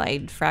sea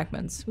glide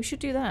fragments. We should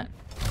do that.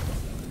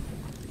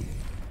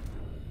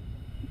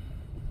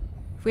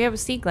 If we have a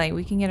sea glide,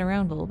 we can get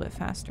around a little bit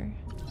faster.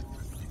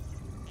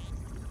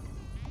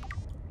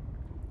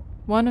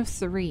 1 of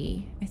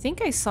 3. I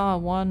think I saw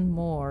one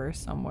more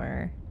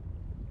somewhere.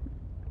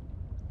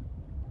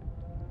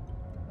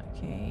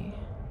 Okay.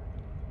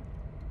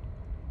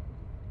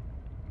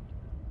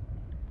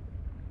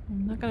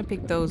 I'm not gonna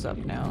pick those up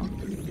now.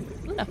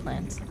 Luna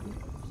plants.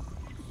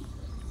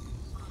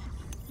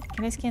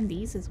 Can I scan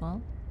these as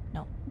well?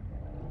 No.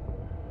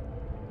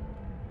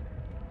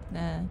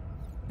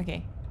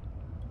 Okay.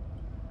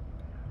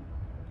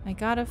 I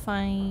gotta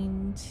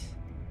find...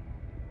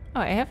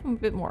 Oh, I have a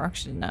bit more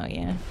oxygen now,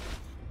 yeah.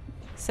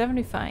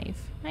 75.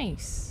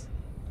 Nice.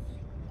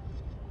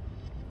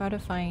 Gotta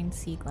find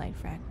sea glide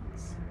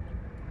fragments.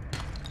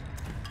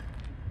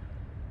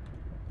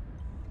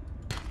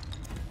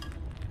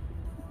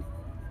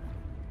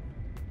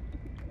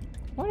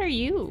 What are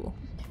you?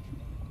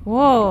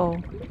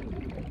 Whoa.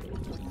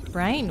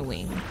 Brine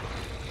wing.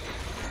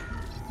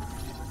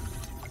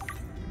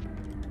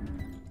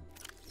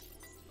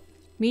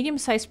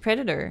 Medium-sized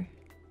predator.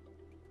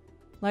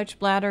 Large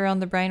bladder on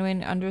the brine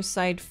wing,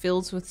 underside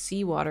fills with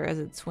seawater as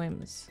it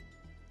swims.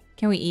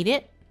 Can we eat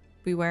it?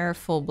 Beware a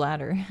full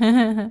bladder.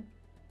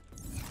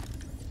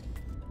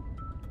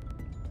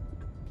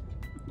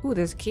 Ooh,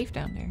 there's a cave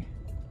down there.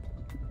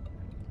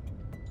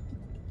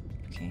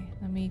 Okay,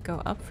 let me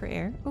go up for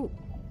air. Ooh.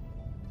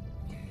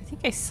 I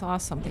think I saw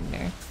something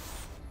there.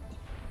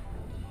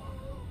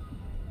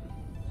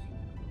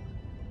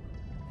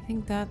 I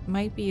think that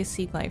might be a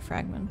sea glide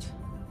fragment.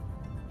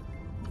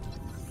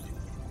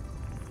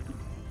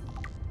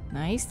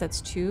 Nice,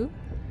 that's 2.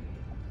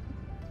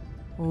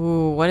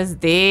 Ooh, what is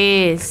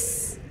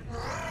this?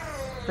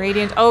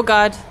 Radiant, oh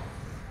god.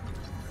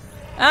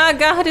 Ah,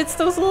 God, it's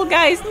those little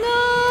guys.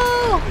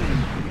 No!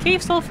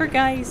 Cave sulfur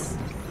guys.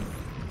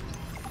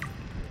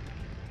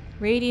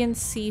 Radiant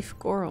Seaf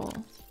Coral.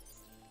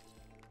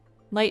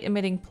 Light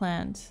emitting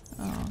plant.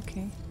 Oh,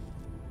 okay.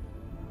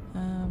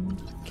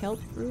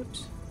 Kelp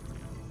root.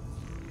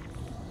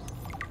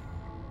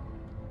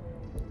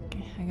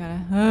 Okay, I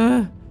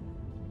gotta...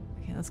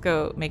 Okay, let's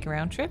go make a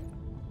round trip.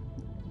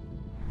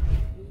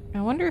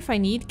 I wonder if I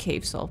need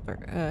cave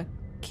sulfur.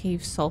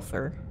 Cave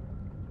sulfur.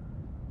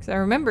 Because I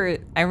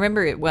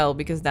remember it well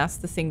because that's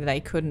the thing that I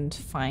couldn't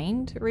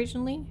find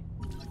originally.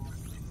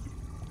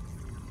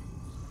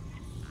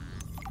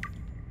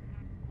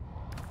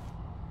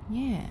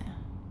 Yeah.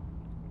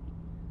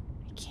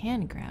 I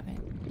can grab it.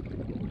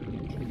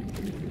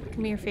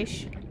 Come here,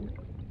 fish.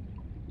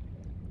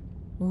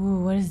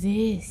 Ooh, what is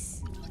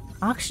this?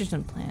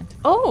 Oxygen plant.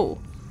 Oh!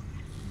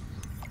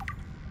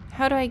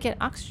 How do I get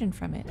oxygen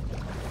from it?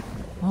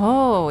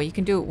 Oh, you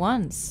can do it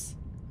once.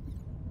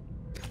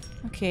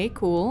 Okay,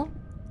 cool.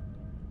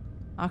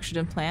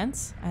 Oxygen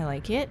plants. I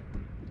like it.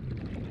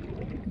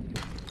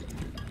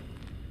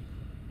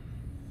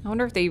 I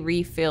wonder if they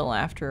refill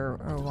after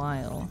a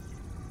while.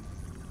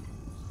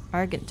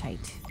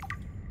 Argentite.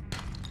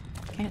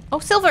 Okay. Oh,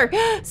 silver!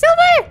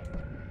 Silver!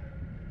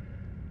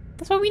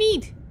 That's what we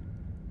need.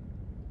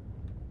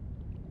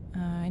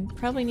 I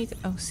probably need to...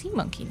 Oh, sea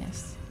monkey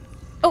nest.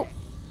 Oh!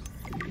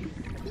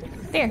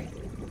 There.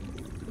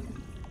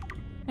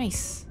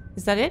 Nice.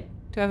 Is that it?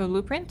 Do I have a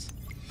blueprint?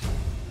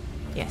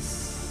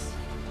 Yes.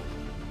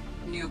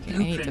 New Okay, I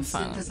need to blueprint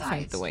find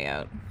synthesized. the way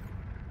out.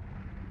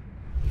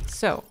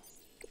 So.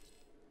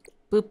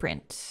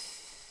 Blueprint.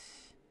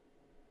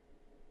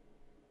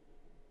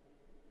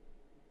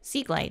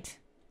 Sea glide.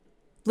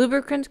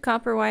 Lubricant,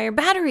 copper wire,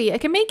 battery! I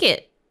can make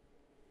it!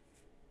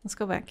 Let's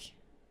go back.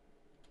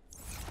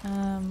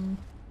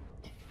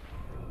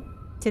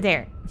 To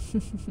there.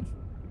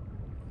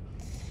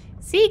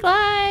 Sea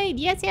glide!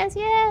 Yes, yes,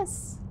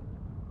 yes!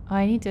 Oh,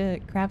 I need to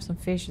grab some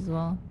fish as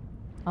well.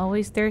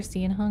 Always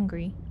thirsty and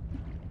hungry.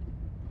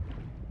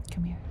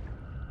 Come here.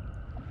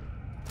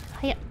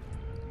 Hiya.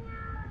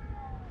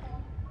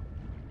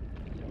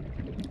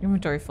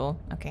 Inventory full.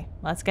 Okay,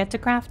 let's get to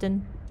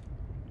crafting.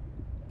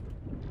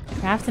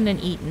 Crafting and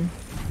eating.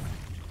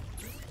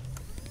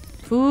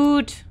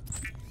 Food!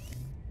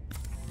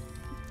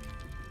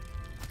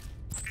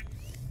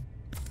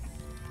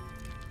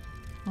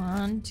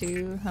 One,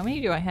 two... How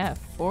many do I have?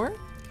 4?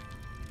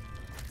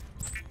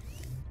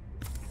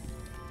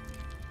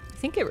 I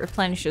think it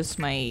replenishes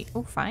my...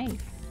 Oh,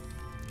 5.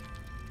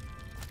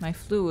 My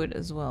fluid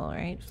as well,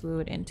 right?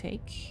 Fluid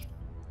intake.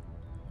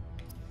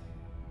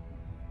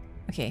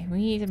 Okay, we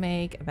need to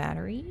make a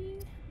battery.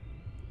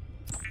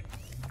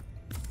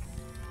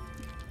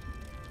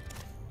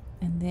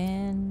 And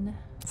then...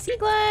 Sea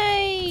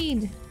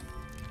glide!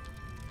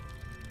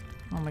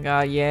 Oh my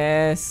god,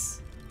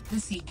 yes! The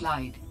Sea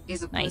Glide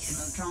is a Nice.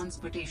 personal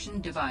transportation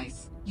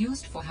device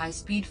used for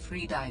high-speed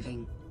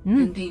freediving.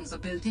 Mm. Contains a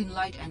built-in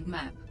light and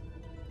map.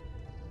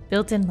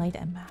 Built-in light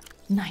and map.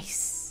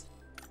 Nice.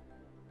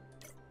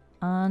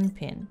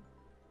 Unpin.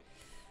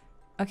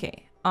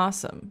 Okay,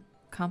 awesome.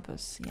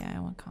 Compass. Yeah, I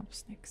want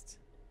compass next.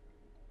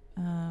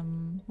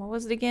 What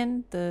was it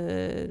again?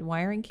 The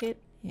wiring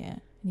kit? Yeah,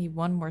 I need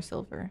 1 more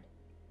silver.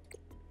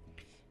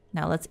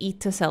 Now let's eat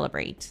to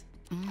celebrate.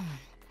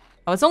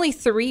 Oh, it's only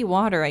 3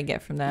 water I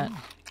get from that.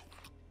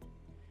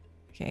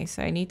 Okay,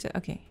 so I need to...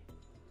 Okay.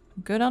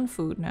 I'm good on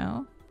food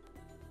now.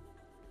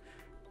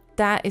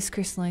 That is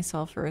crystallized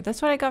sulfur.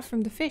 That's what I got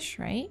from the fish,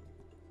 right?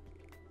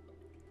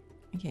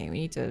 Okay,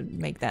 we need to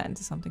make that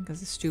into something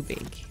because it's too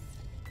big.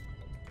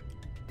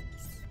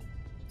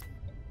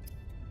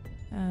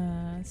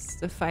 It's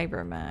the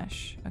fiber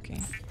mesh. Okay.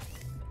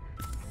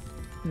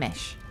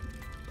 Mesh.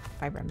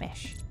 Fiber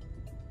mesh.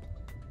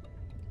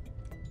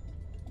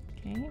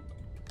 Okay.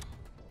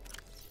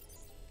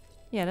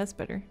 Yeah, that's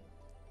better.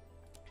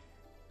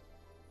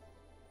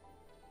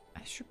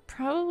 I should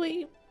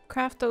probably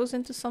craft those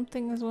into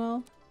something as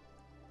well.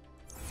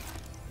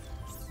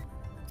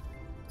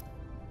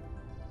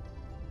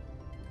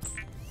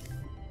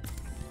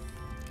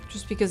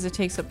 Just because it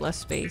takes up less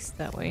space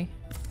that way.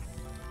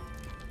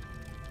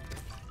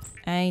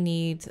 I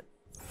need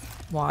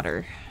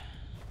water.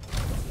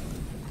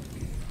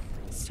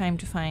 It's time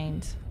to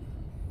find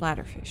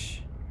bladderfish.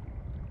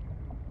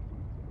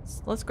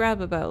 So let's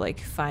grab about like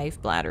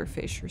 5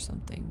 bladderfish or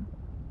something.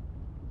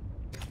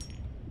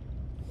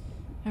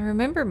 I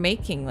remember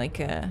making like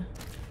a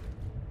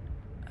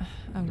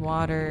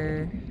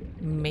water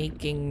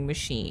making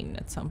machine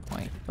at some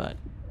point, but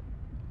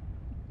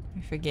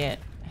I forget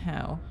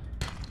how.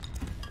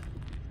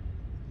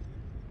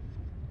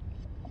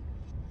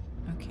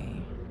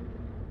 Okay.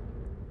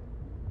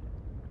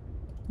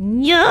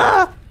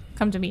 Yeah!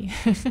 Come to me.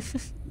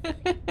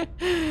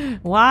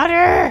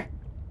 Water!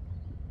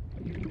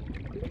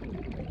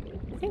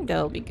 I think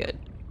that'll be good.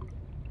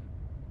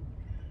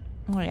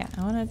 Oh yeah,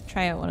 I want to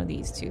try out one of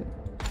these too.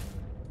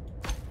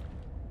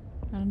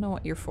 I don't know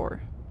what you're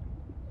for.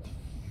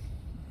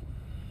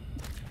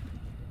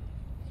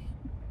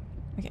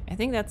 Okay, I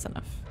think that's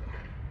enough.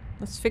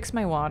 Let's fix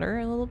my water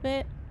a little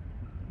bit.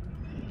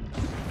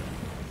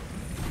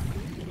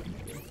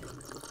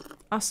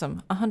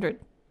 Awesome. 100.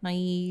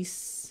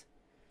 Nice.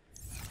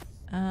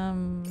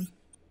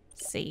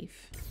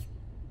 Save.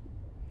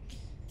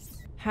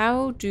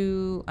 How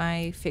do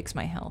I fix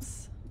my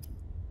health?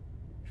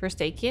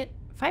 First aid kit?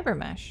 Fiber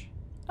mesh.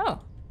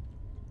 Oh.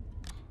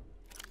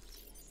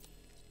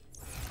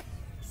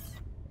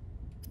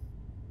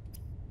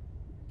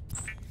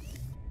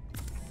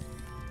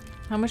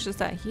 How much does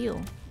that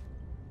heal?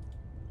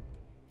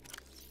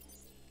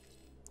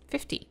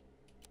 50.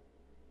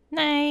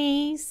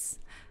 Nice.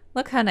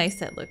 Look how nice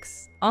that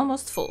looks.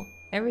 Almost full.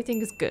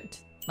 Everything is good.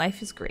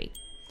 Life is great.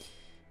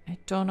 I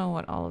don't know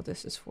what all of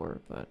this is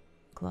for, but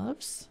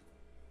gloves?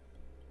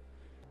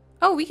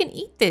 Oh, we can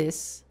eat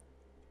this.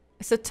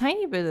 It's a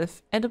tiny bit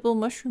of edible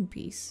mushroom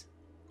piece.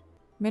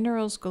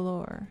 Minerals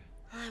galore.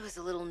 I was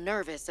a little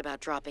nervous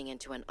about dropping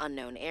into an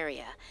unknown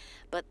area,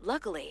 but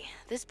luckily,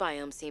 this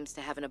biome seems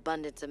to have an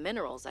abundance of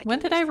minerals I can When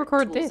did use I for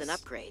record tools this? and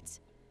upgrades.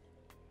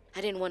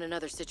 I didn't want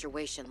another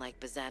situation like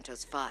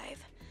Bazantos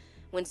 5.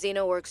 When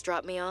Xenoworks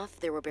dropped me off,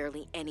 there were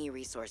barely any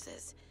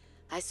resources.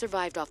 I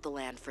survived off the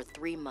land for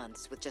 3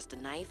 months with just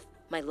a knife,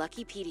 my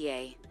lucky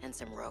PDA, and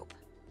some rope.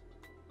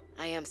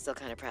 I am still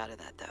kind of proud of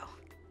that, though.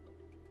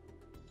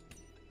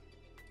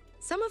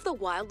 Some of the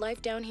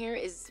wildlife down here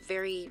is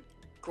very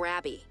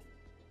grabby.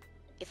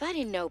 If I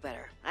didn't know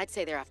better, I'd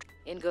say they're after.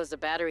 In goes a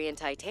battery and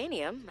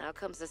titanium, out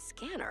comes a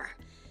scanner.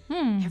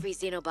 Every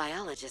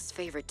xenobiologist's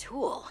favorite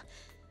tool.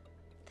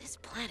 This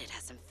planet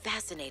has some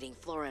fascinating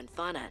flora and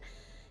fauna,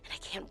 and I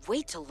can't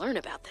wait to learn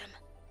about them.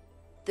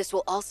 This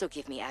will also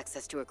give me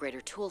access to a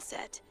greater tool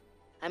set.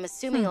 I'm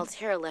assuming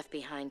Altera left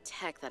behind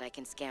tech that I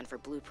can scan for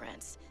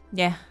blueprints.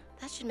 Yeah.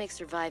 That should make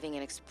surviving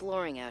and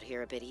exploring out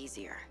here a bit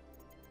easier.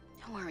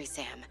 Don't worry,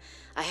 Sam.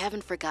 I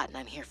haven't forgotten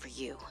I'm here for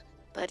you.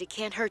 But it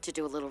can't hurt to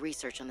do a little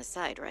research on the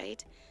side,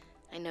 right?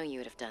 I know you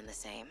would have done the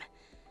same.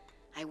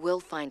 I will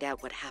find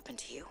out what happened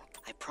to you.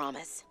 I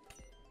promise.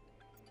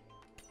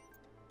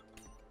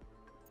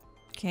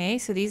 Okay,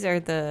 so these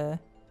are the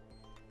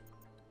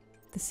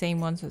same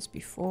ones as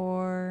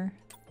before.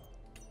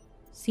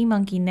 Sea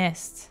monkey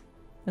nest.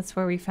 That's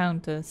where we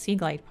found the sea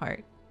glide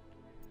part.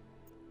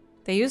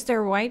 They use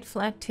their wide,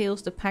 flat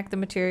tails to pack the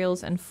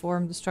materials and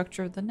form the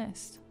structure of the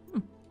nest.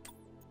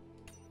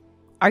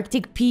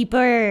 Arctic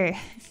peeper!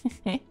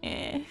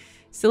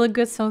 Still a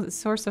good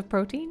source of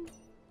protein?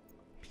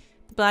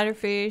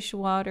 Bladderfish,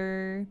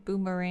 water,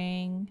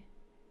 boomerang,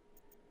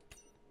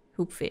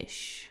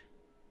 hoopfish.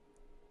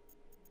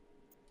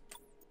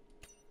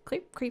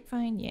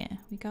 Creepvine, yeah,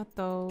 we got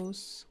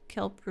those.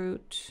 Kelp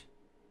root.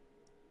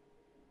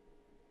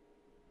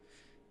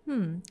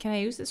 Can I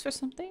use this for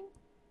something?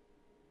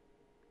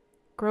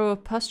 Grow a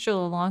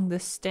pustule along the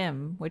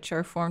stem, which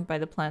are formed by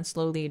the plant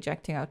slowly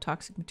ejecting out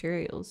toxic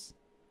materials.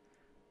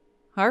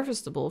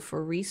 Harvestable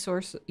for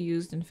resource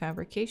used in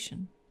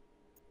fabrication.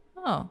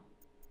 Oh.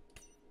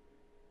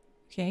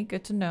 Okay,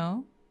 good to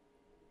know.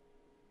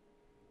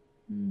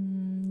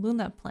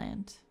 Luna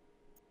plant.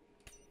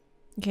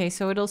 Okay,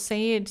 so it'll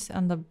say it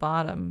on the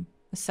bottom.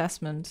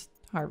 Assessment,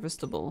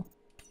 harvestable.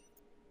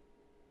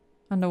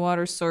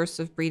 Underwater source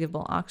of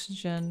breathable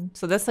oxygen.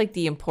 So that's like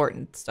the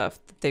important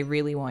stuff that they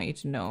really want you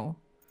to know.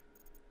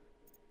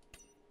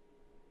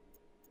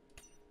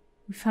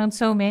 We found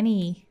so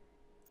many.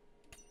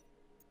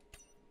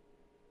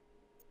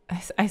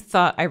 I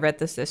thought I read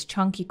this as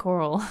chunky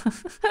coral.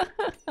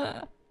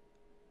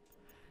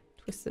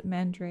 Twisted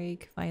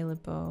mandrake,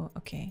 violet bow.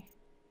 Okay.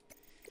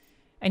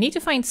 I need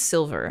to find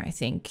silver, I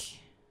think.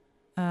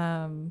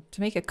 To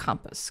make a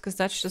compass, because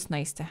that's just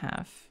nice to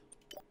have.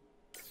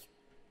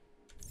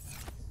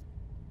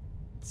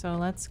 So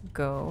let's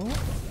go.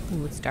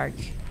 Ooh, it's dark.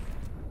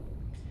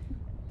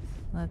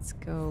 Let's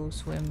go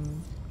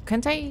swim.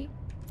 Can't I?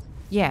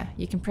 Yeah,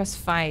 you can press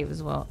 5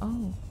 as well.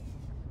 Oh.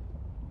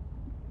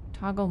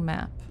 Toggle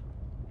map.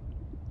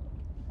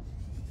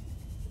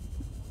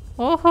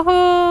 Oh, ho,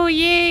 ho,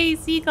 yay,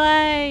 sea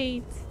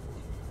glide!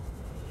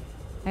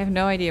 I have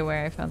no idea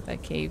where I found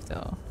that cave,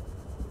 though.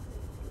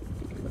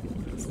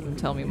 This doesn't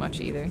tell me much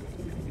either.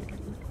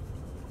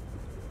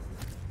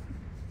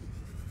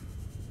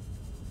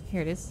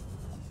 Here it is.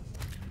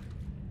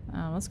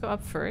 Let's go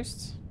up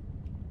first.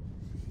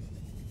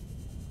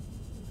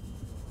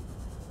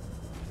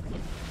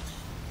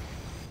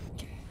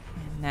 Okay,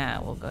 and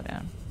now we'll go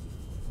down.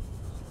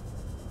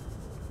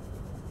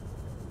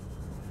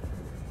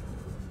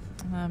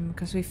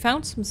 Because we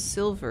found some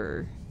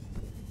silver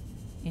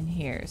in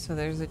here, so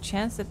there's a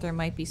chance that there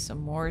might be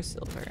some more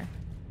silver.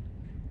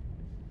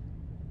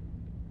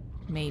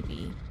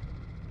 Maybe.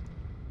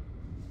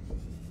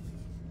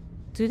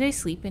 Do they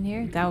sleep in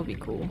here? That would be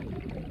cool.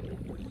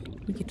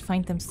 We could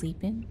find them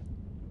sleeping.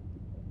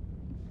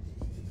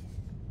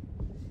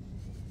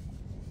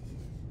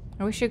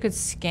 I wish I could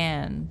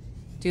scan.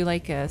 Do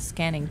like a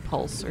scanning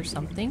pulse or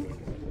something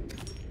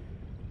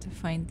to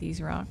find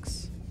these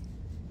rocks.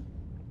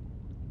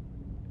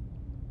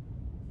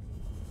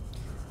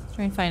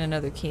 Try and find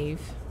another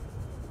cave.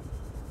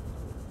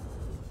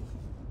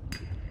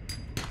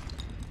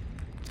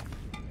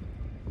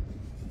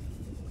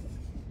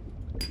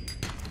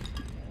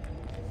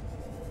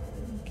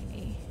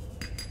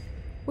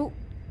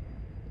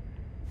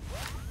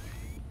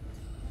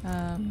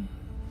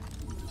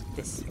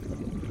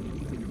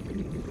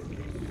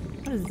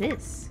 What is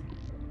this?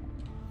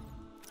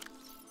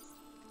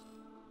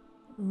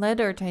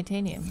 Lead or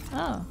titanium?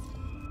 Oh.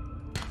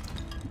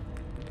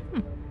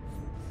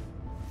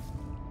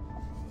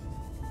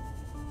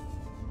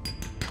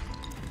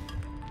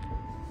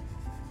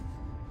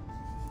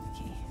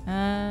 Okay.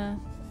 I'm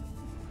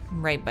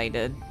right by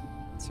the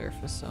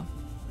surface, so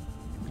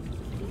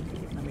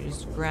let me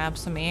just grab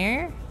some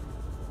air.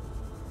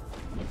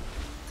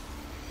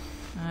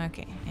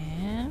 Okay,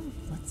 and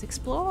let's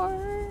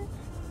explore.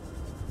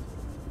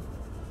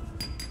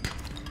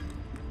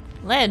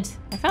 Lead!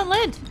 I found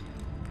lead!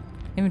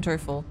 Inventory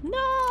full.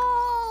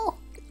 No!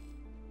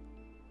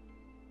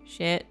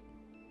 Shit.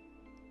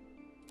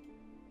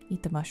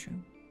 Eat the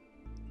mushroom.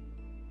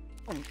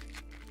 I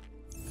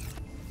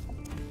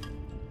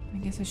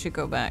guess I should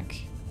go back.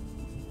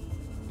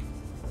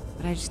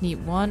 But I just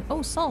need one.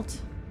 Oh,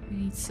 salt! I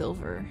need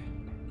silver.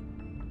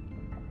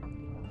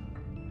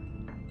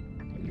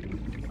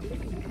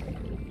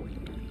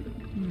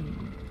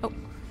 Oh.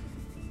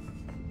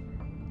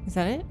 Is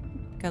that it?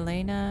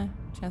 Galena,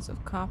 chance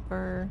of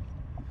copper.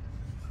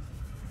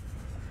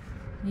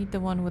 Need the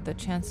one with the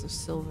chance of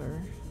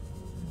silver.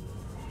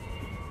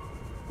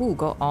 Ooh,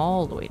 go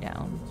all the way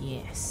down.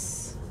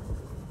 Yes.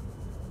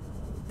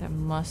 There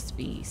must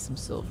be some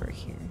silver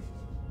here.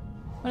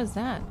 What is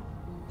that?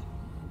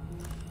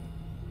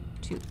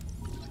 2.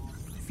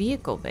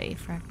 Vehicle bay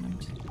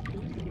fragment.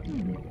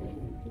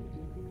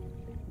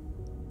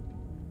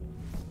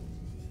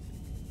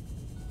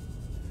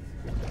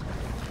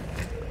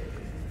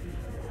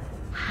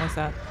 What's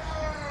that?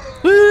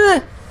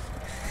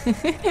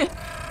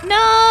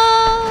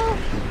 No!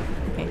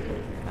 Okay,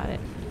 got it.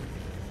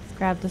 Let's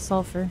grab the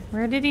sulfur.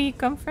 Where did he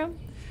come from?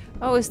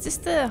 Oh, is this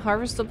the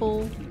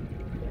harvestable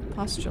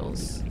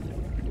pustules?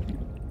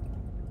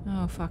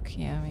 Oh, fuck.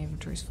 Yeah, my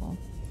inventory's full.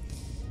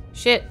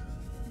 Shit.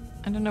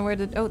 I don't know where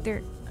to... Oh,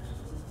 there.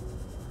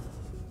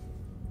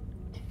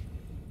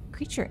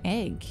 Creature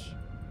egg.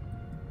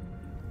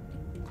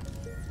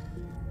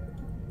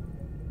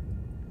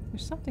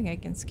 There's something I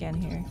can scan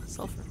here.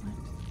 Sulfur plant.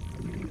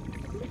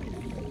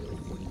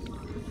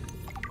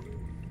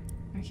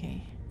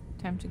 Okay,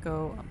 time to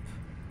go up.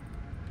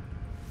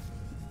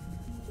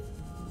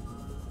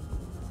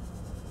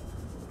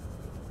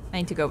 I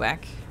need to go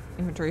back.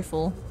 Inventory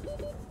full.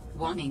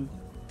 Warning.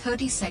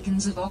 30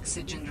 seconds of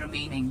oxygen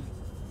remaining.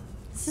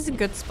 This is a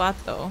good spot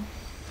though.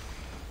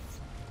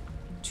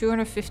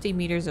 250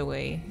 meters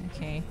away.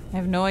 Okay. I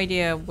have no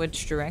idea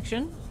which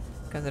direction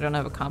because I don't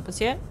have a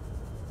compass yet.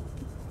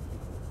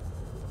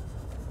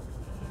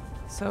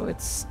 So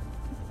it's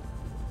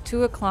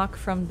 2 o'clock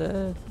from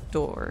the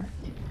door.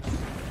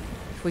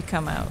 If we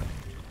come out.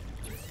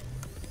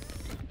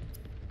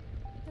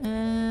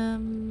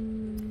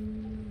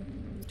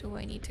 Do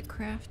I need to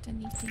craft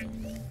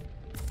anything?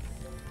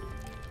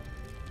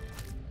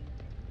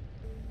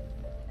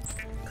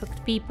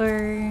 Cooked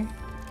peeper.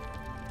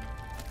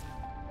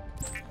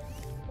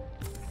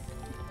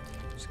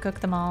 Just cook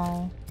them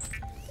all.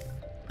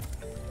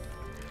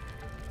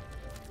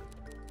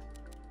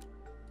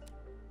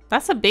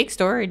 That's a big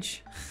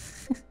storage.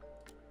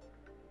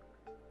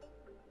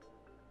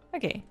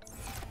 Okay.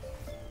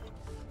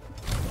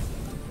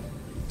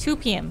 2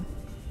 p.m.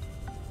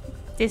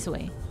 This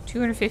way.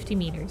 250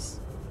 meters.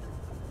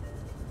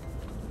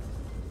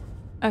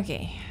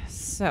 Okay,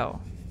 so.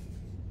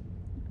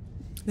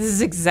 This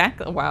is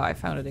exactly... Wow, I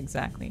found it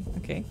exactly.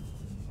 Okay.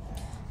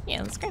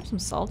 Yeah, let's grab some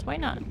salt. Why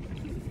not?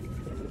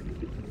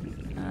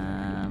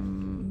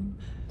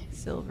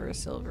 Silver,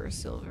 silver,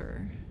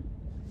 silver.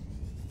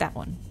 That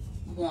one.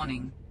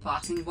 Warning.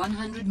 Passing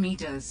 100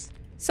 meters.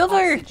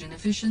 Silver! Oxygen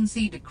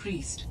efficiency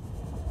decreased.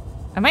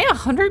 Am I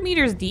 100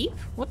 meters deep?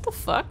 What the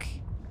fuck?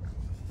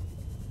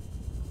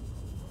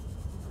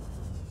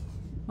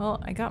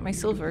 Well, I got my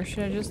silver.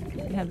 Should I just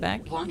head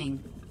back?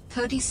 Warning.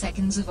 30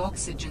 seconds of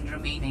oxygen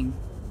remaining.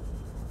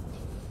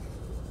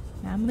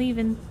 I'm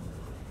leaving.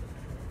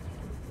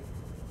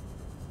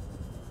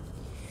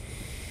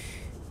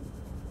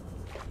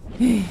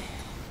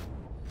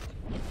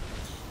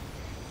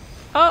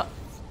 Oh!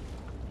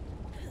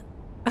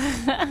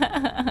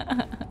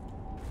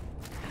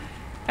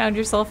 Found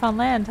yourself on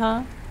land,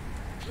 huh?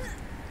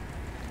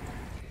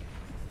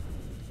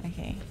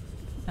 Okay.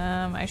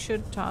 I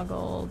should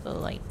toggle the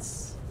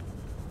lights.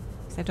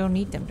 Because I don't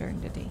need them during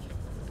the day.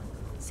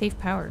 Save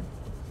power.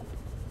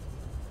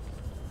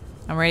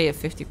 I'm already at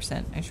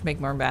 50%. I should make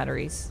more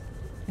batteries.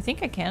 I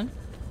think I can.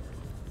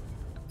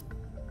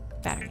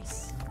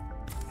 Batteries.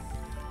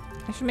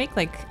 I should make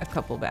like a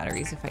couple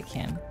batteries if I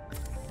can.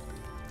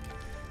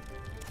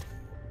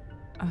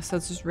 Oh, so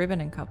it's just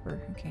ribbon and copper.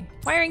 Okay.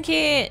 Wiring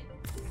kit!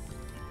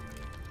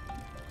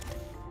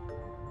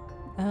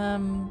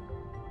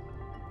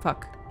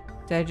 Fuck.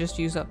 Did I just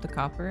use up the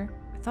copper?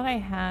 I thought I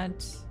had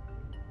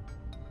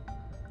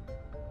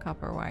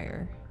copper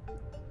wire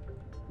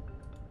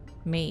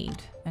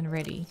made and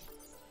ready.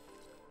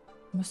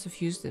 Must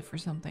have used it for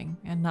something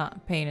and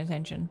not paying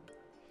attention.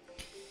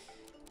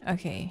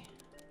 Okay.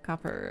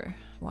 Copper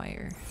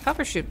wire.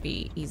 Copper should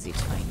be easy to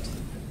find.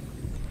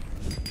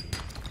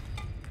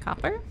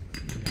 Copper?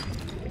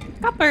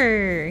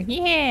 Copper!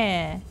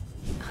 Yeah!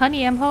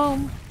 Honey, I'm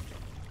home.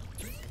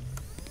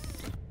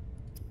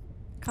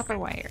 Copper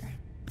wire.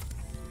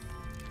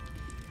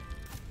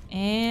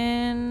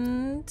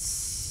 And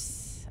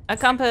a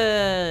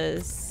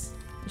compass.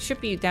 It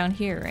should be down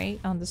here, right?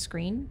 On the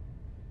screen.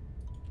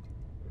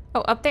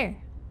 Oh, up there.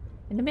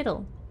 In the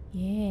middle.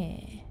 Yeah.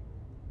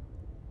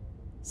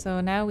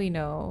 So now we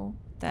know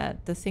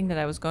that the thing that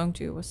I was going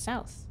to was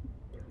south.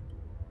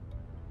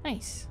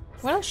 Nice.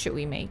 What else should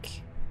we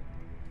make?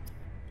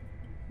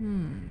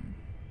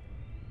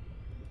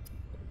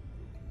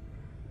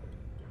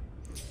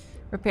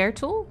 Repair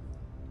tool?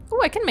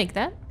 Oh, I can make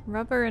that.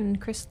 Rubber and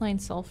crystalline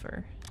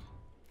sulfur.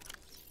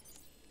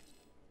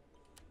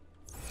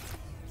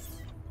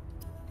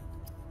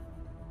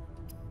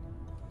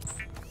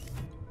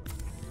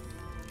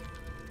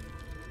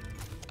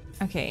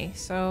 Okay,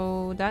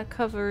 so that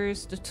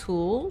covers the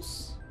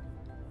tools.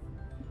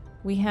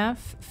 We have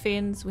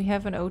fins, we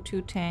have an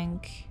O2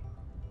 tank.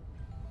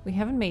 We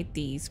haven't made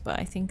these, but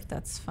I think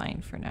that's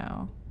fine for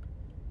now.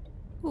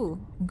 Ooh,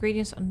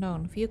 ingredients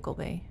unknown, vehicle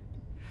bay.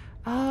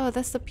 Oh,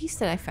 that's the piece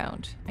that I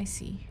found. I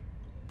see.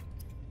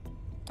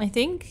 I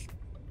think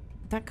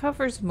that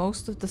covers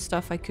most of the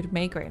stuff I could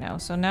make right now.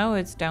 So now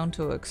it's down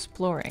to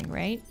exploring,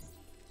 right?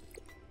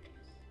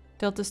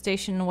 Delta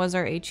Station was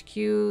our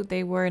HQ.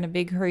 They were in a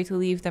big hurry to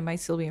leave. There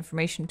might still be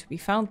information to be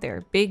found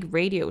there. Big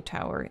radio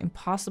tower.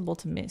 Impossible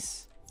to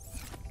miss.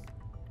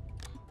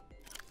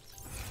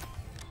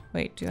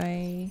 Wait, do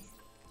I...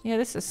 Yeah,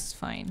 this is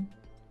fine.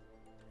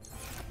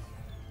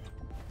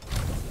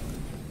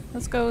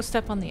 Let's go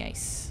step on the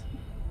ice.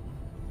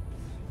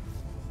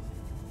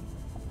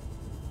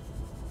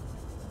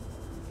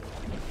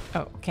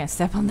 Oh, can't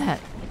step on that.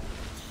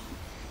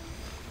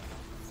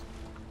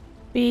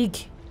 Big.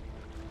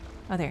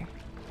 Oh, there.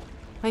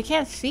 I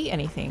can't see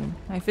anything.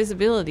 My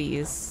visibility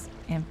is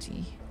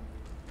empty.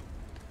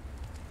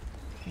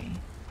 Okay.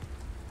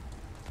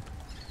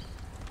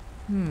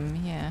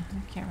 Yeah,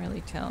 I can't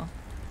really tell.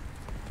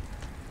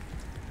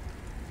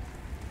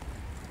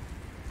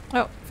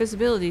 Oh,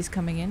 visibility's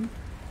coming in.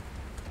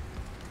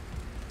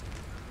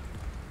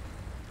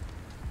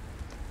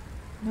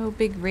 No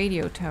big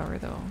radio tower,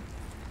 though.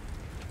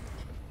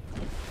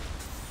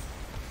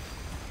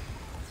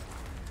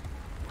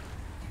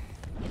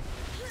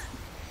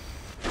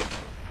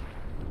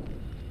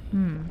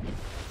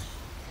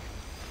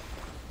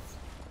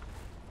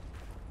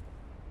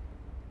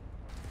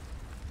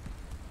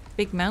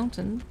 Big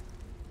mountain.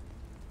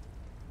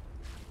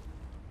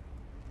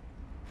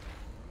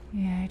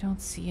 Yeah, I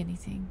don't see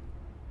anything.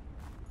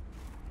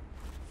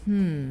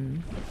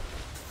 Maybe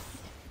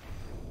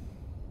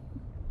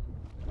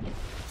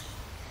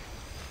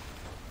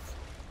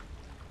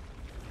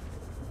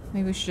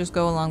we should just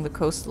go along the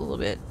coast a little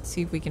bit,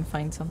 see if we can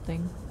find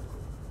something.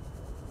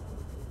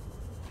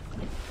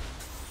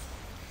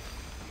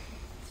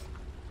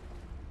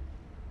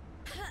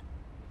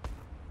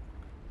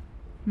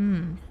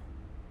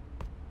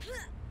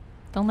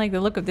 Don't like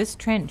the look of this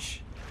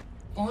trench.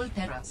 All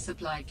Terra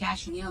supply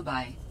cache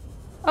nearby.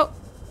 Oh!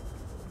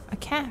 A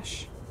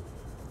cache.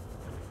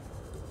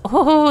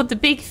 Oh, the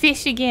big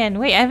fish again.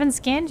 Wait, I haven't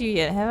scanned you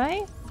yet, have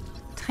I?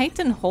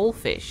 Titan whole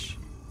fish.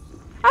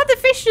 How'd the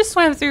fish just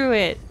swim through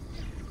it?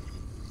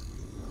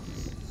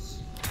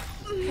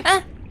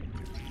 Ah!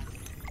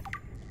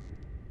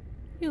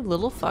 You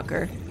little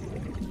fucker.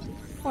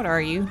 What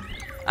are you?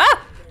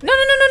 Ah! No,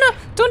 no, no, no, no!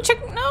 Don't check.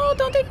 No,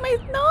 don't take my.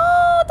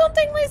 No, don't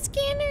take my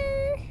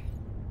scanner.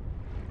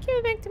 Give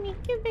it back to me.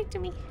 Give it back to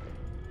me.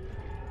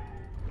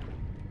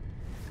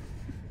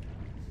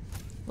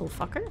 Little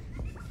fucker.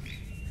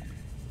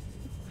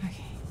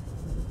 Okay.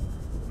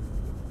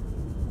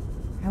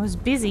 I was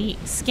busy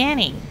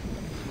scanning.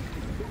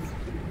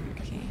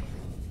 Okay.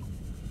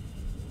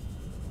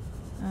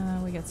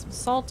 We got some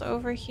salt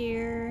over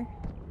here.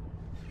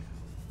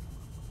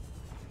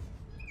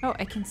 Oh,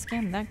 I can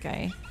scan that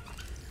guy.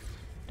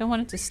 Don't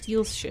want it to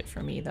steal shit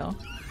from me, though.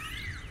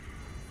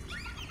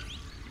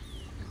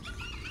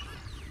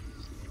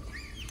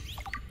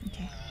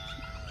 Okay.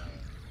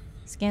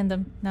 Scanned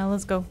them. Now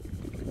let's go.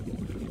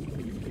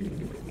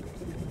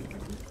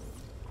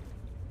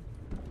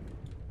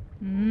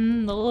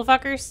 The little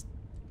fuckers.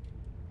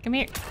 Come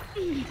here.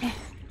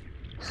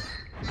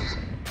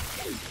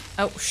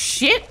 Oh,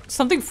 shit!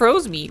 Something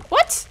froze me.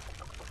 What?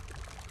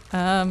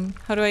 How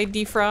do I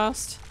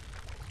defrost?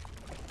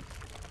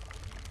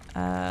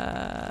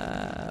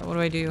 What do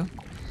I do?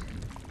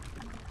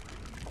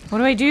 What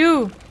do I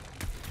do?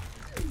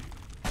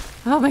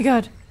 Oh my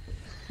god.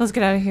 Let's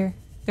get out of here.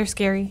 They're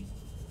scary.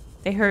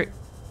 They hurt.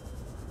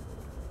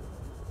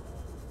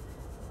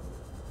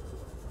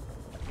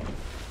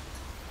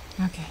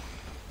 Okay.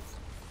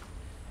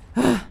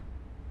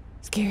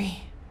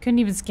 Scary. Couldn't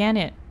even scan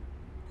it.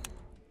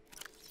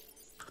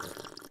 I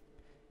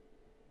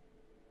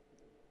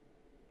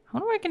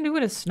wonder what I can do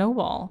with a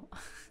snowball.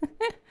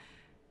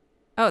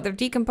 Oh, they're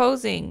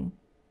decomposing.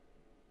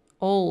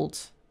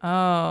 Old.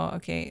 Oh,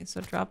 okay.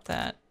 So drop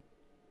that.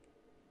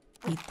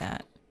 Eat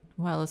that.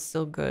 While it's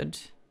still good.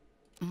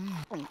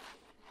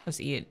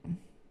 Let's eat it.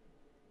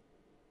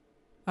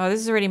 Oh, this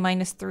is already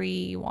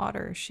 -3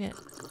 water. Shit.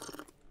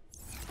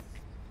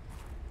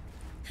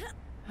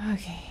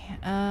 Okay,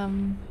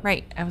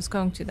 right, I was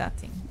going to that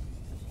thing.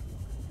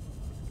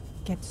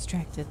 Get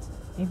distracted.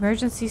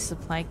 Emergency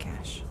supply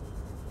cache.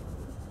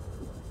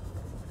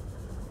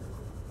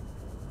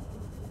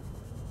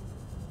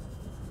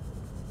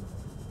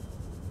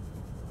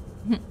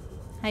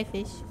 Hi,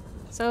 fish.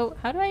 So,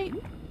 how do I...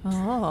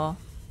 Oh.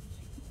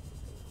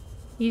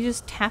 You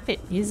just tap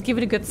it. You just give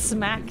it a good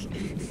smack.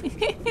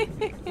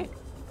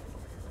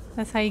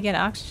 That's how you get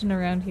oxygen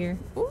around here.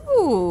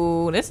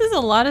 Ooh, this is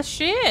a lot of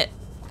shit.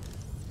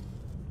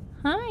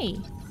 Hi.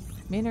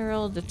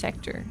 Mineral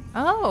detector.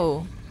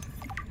 Oh.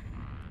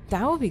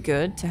 That would be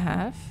good to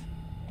have.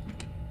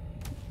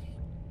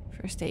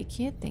 First aid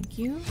kit, thank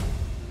you.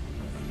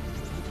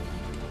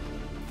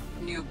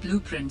 New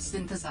blueprint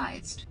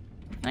synthesized.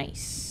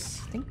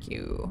 Nice. Thank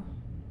you.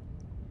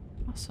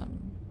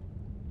 Awesome.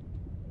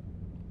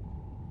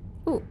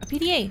 Ooh, a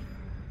PDA.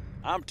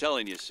 I'm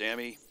telling you,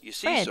 Sammy, you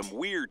see Fred. some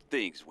weird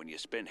things when you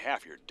spend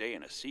half your day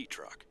in a sea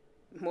truck.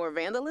 More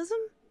vandalism?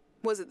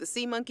 Was it the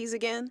sea monkeys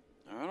again?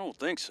 I don't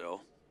think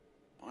so.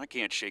 I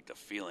can't shake the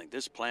feeling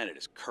this planet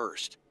is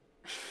cursed.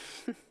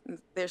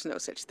 There's no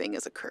such thing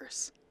as a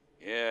curse.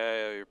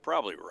 Yeah, you're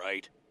probably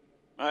right.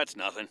 That's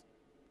nothing.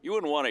 You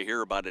wouldn't want to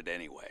hear about it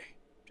anyway.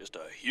 Just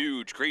a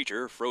huge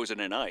creature frozen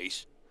in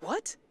ice.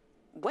 What?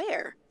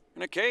 Where?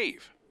 In a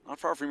cave, not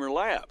far from your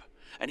lab.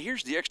 And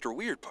here's the extra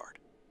weird part.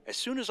 As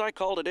soon as I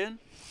called it in,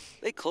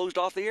 they closed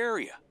off the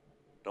area.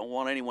 Don't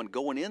want anyone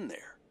going in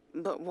there.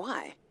 But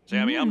why?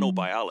 Sammy, I'm no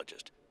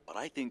biologist, but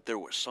I think there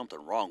was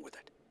something wrong with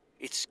it.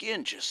 Its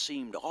skin just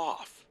seemed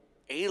off.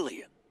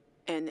 Alien.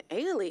 An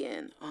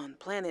alien on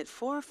planet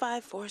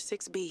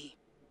 4546b.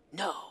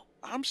 No.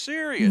 I'm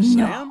serious,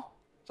 No. Sam.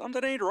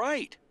 Something ain't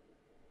right.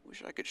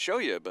 Wish I could show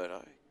you, but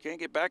I can't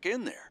get back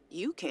in there.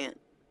 You can't.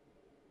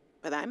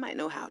 But I might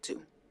know how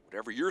to.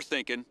 Whatever you're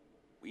thinking,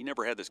 we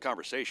never had this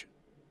conversation.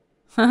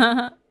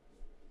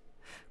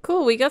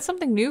 Cool, we got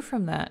something new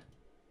from that.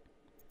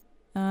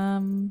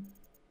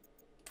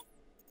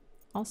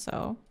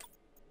 Also,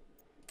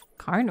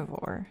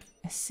 carnivore,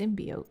 a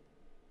symbiote.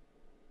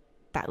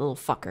 That little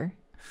fucker.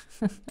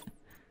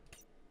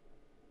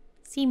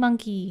 Sea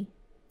monkey.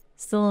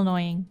 Still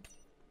annoying.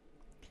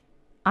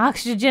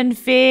 Oxygen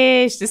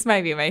fish. This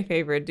might be my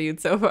favorite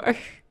dude so far.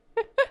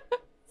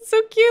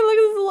 So cute. Look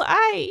at his little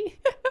eye.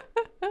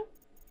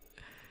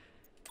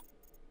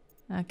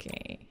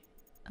 Okay.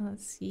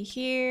 Let's see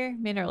here.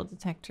 Mineral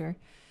detector.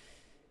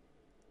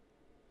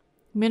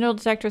 Mineral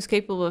detector is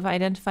capable of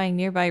identifying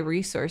nearby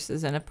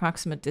resources and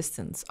approximate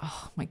distance.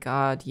 Oh my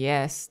god,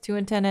 yes. 2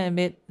 antenna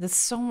emit.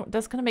 That's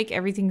gonna make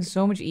everything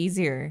so much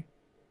easier.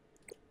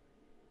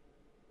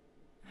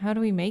 How do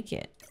we make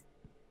it?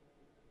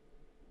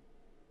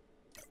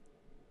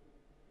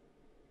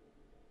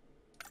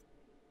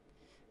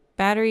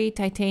 Battery,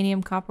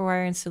 titanium, copper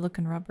wire, and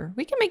silicon rubber.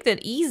 We can make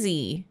that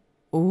easy.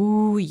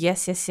 Ooh,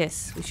 yes, yes,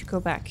 yes. We should go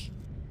back.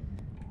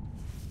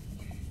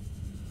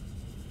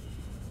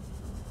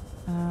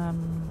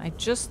 I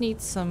just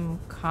need some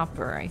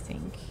copper, I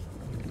think.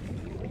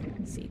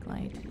 Sea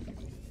glide.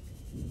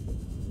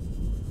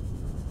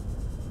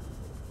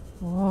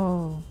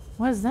 Whoa,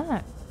 what is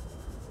that?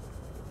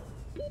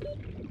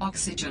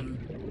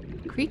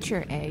 Oxygen.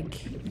 Creature egg.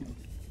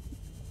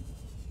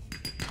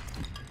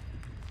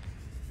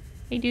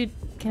 Hey dude,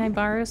 can I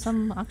borrow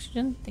some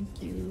oxygen?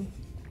 Thank you.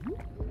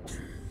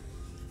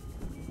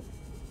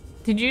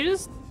 Did you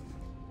just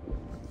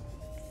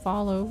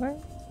fall over?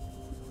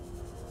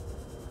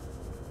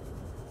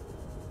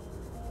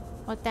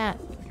 What that?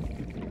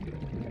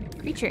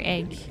 Creature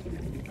egg.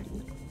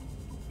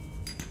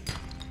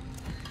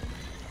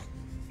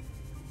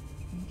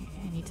 Okay,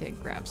 I need to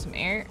grab some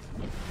air.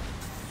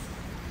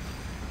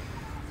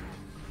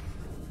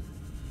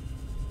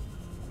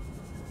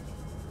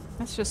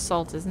 That's just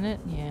salt, isn't it?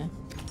 Yeah.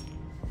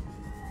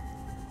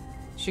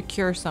 Should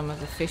cure some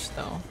of the fish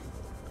though.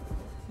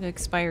 It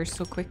expires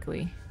so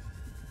quickly.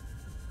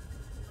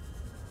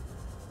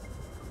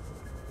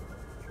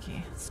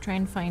 Okay, let's try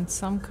and find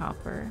some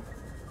copper.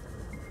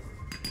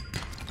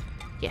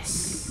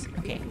 Yes.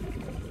 Okay.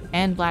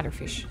 And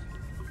bladderfish.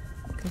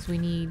 Because we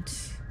need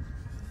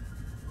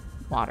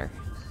water.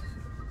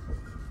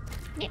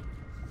 Yeah.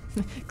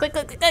 Click,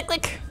 click, click, click,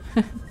 click.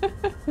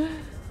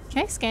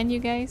 Can I scan you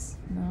guys?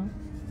 No.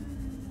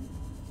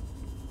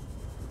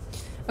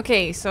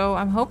 Okay, so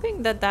I'm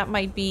hoping that that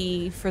might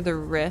be for the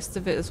rest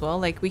of it as well.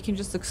 Like, we can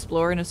just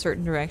explore in a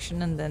certain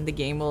direction and then the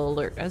game will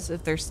alert us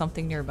if there's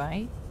something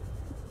nearby.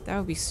 That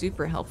would be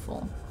super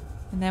helpful.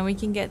 And then we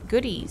can get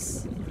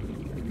goodies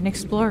and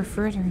explore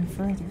further and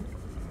further.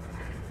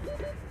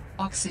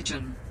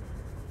 Oxygen.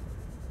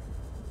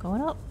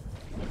 Going up.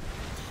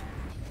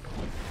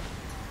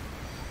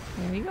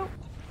 There we go.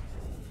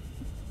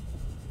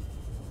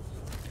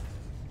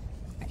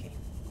 Okay.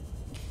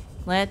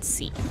 Let's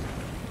see.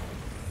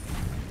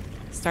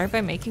 Start by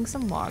making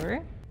some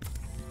water.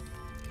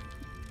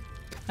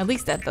 At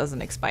least that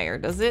doesn't expire,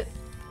 does it?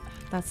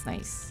 That's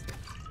nice.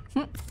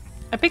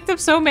 I picked up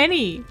so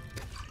many.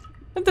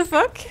 What the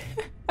fuck?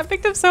 I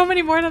picked up so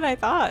many more than I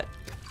thought.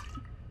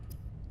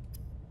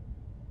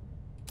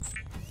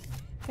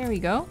 There we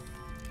go.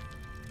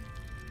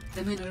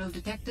 The mineral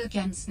detector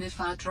can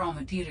sniff out raw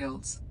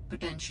materials,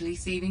 potentially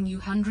saving you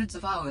hundreds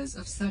of hours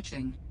of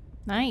searching.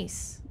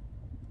 Nice.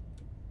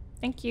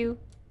 Thank you.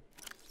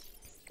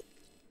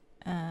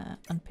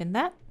 Unpin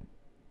that.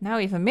 Now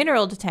we have a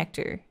mineral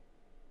detector.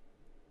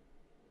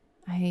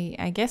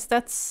 I guess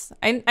that's...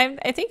 I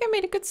think I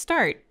made a good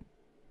start.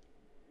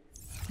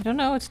 I don't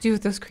know what to do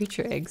with those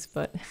creature eggs,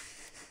 but...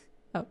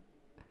 Oh.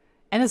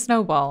 And a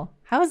snowball.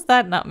 How is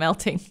that not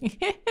melting?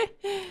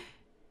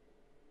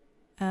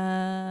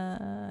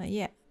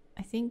 Yeah.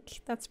 I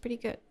think that's pretty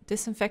good.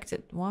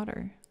 Disinfected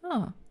water.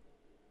 Oh.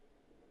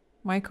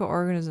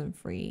 Microorganism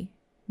free.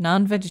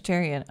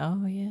 Non-vegetarian.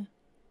 Oh, yeah.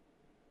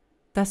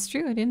 That's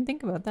true. I didn't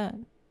think about that.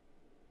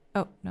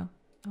 Oh, no.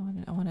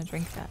 I want to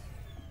drink that.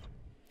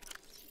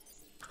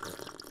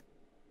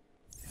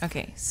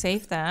 Okay,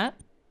 save that.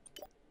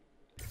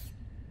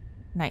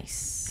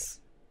 Nice.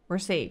 We're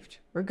saved.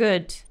 We're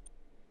good.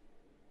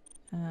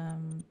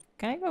 Can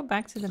I go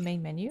back to the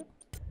main menu?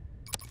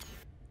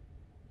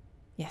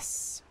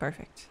 Yes,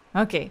 perfect.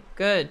 Okay,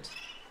 good.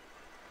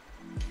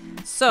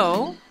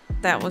 So,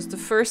 that was the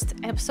first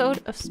episode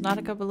of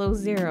Subnautica Below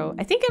Zero.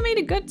 I think I made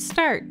a good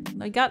start.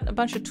 I got a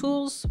bunch of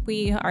tools.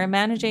 We are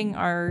managing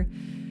our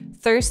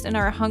thirst and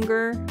our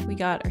hunger. We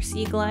got our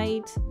sea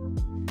glide.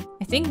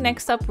 I think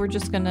next up we're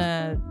just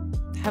gonna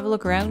have a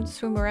look around,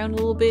 swim around a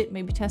little bit,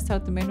 maybe test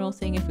out the mineral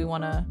thing if we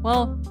wanna...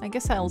 Well, I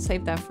guess I'll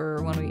save that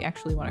for when we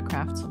actually want to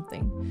craft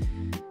something.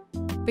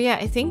 But yeah,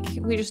 I think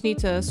we just need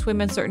to swim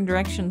in certain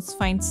directions,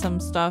 find some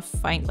stuff,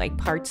 find like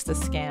parts to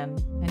scan,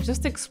 and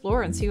just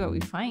explore and see what we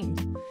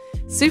find.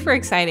 Super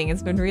exciting.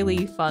 It's been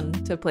really fun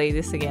to play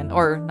this again.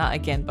 Or not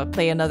again, but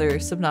play another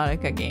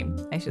Subnautica game,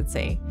 I should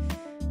say.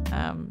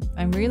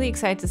 I'm really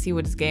excited to see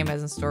what this game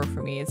has in store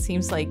for me. It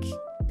seems like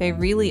they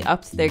really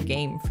upped their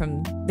game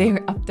from... They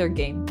upped their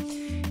game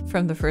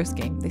from the first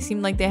game. They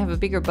seem like they have a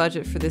bigger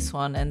budget for this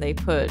one, and they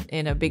put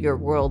in a bigger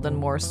world and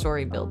more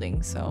story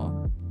building,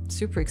 so...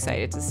 Super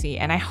excited to see,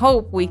 and I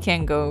hope we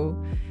can go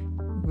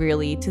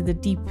really to the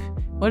deep...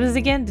 What is it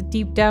again? The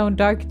deep down,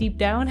 dark deep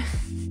down?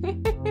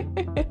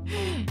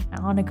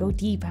 I want to go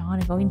deep. I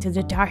want to go into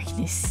the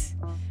darkness.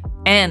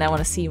 And I want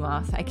to see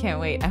moth. I can't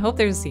wait. I hope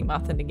there's a sea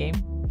moth in the game.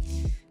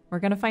 We're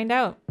gonna find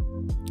out.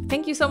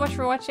 Thank you so much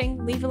for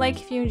watching. Leave a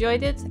like if you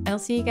enjoyed it, and I'll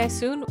see you guys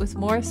soon with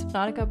more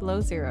Subnautica Below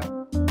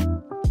Zero.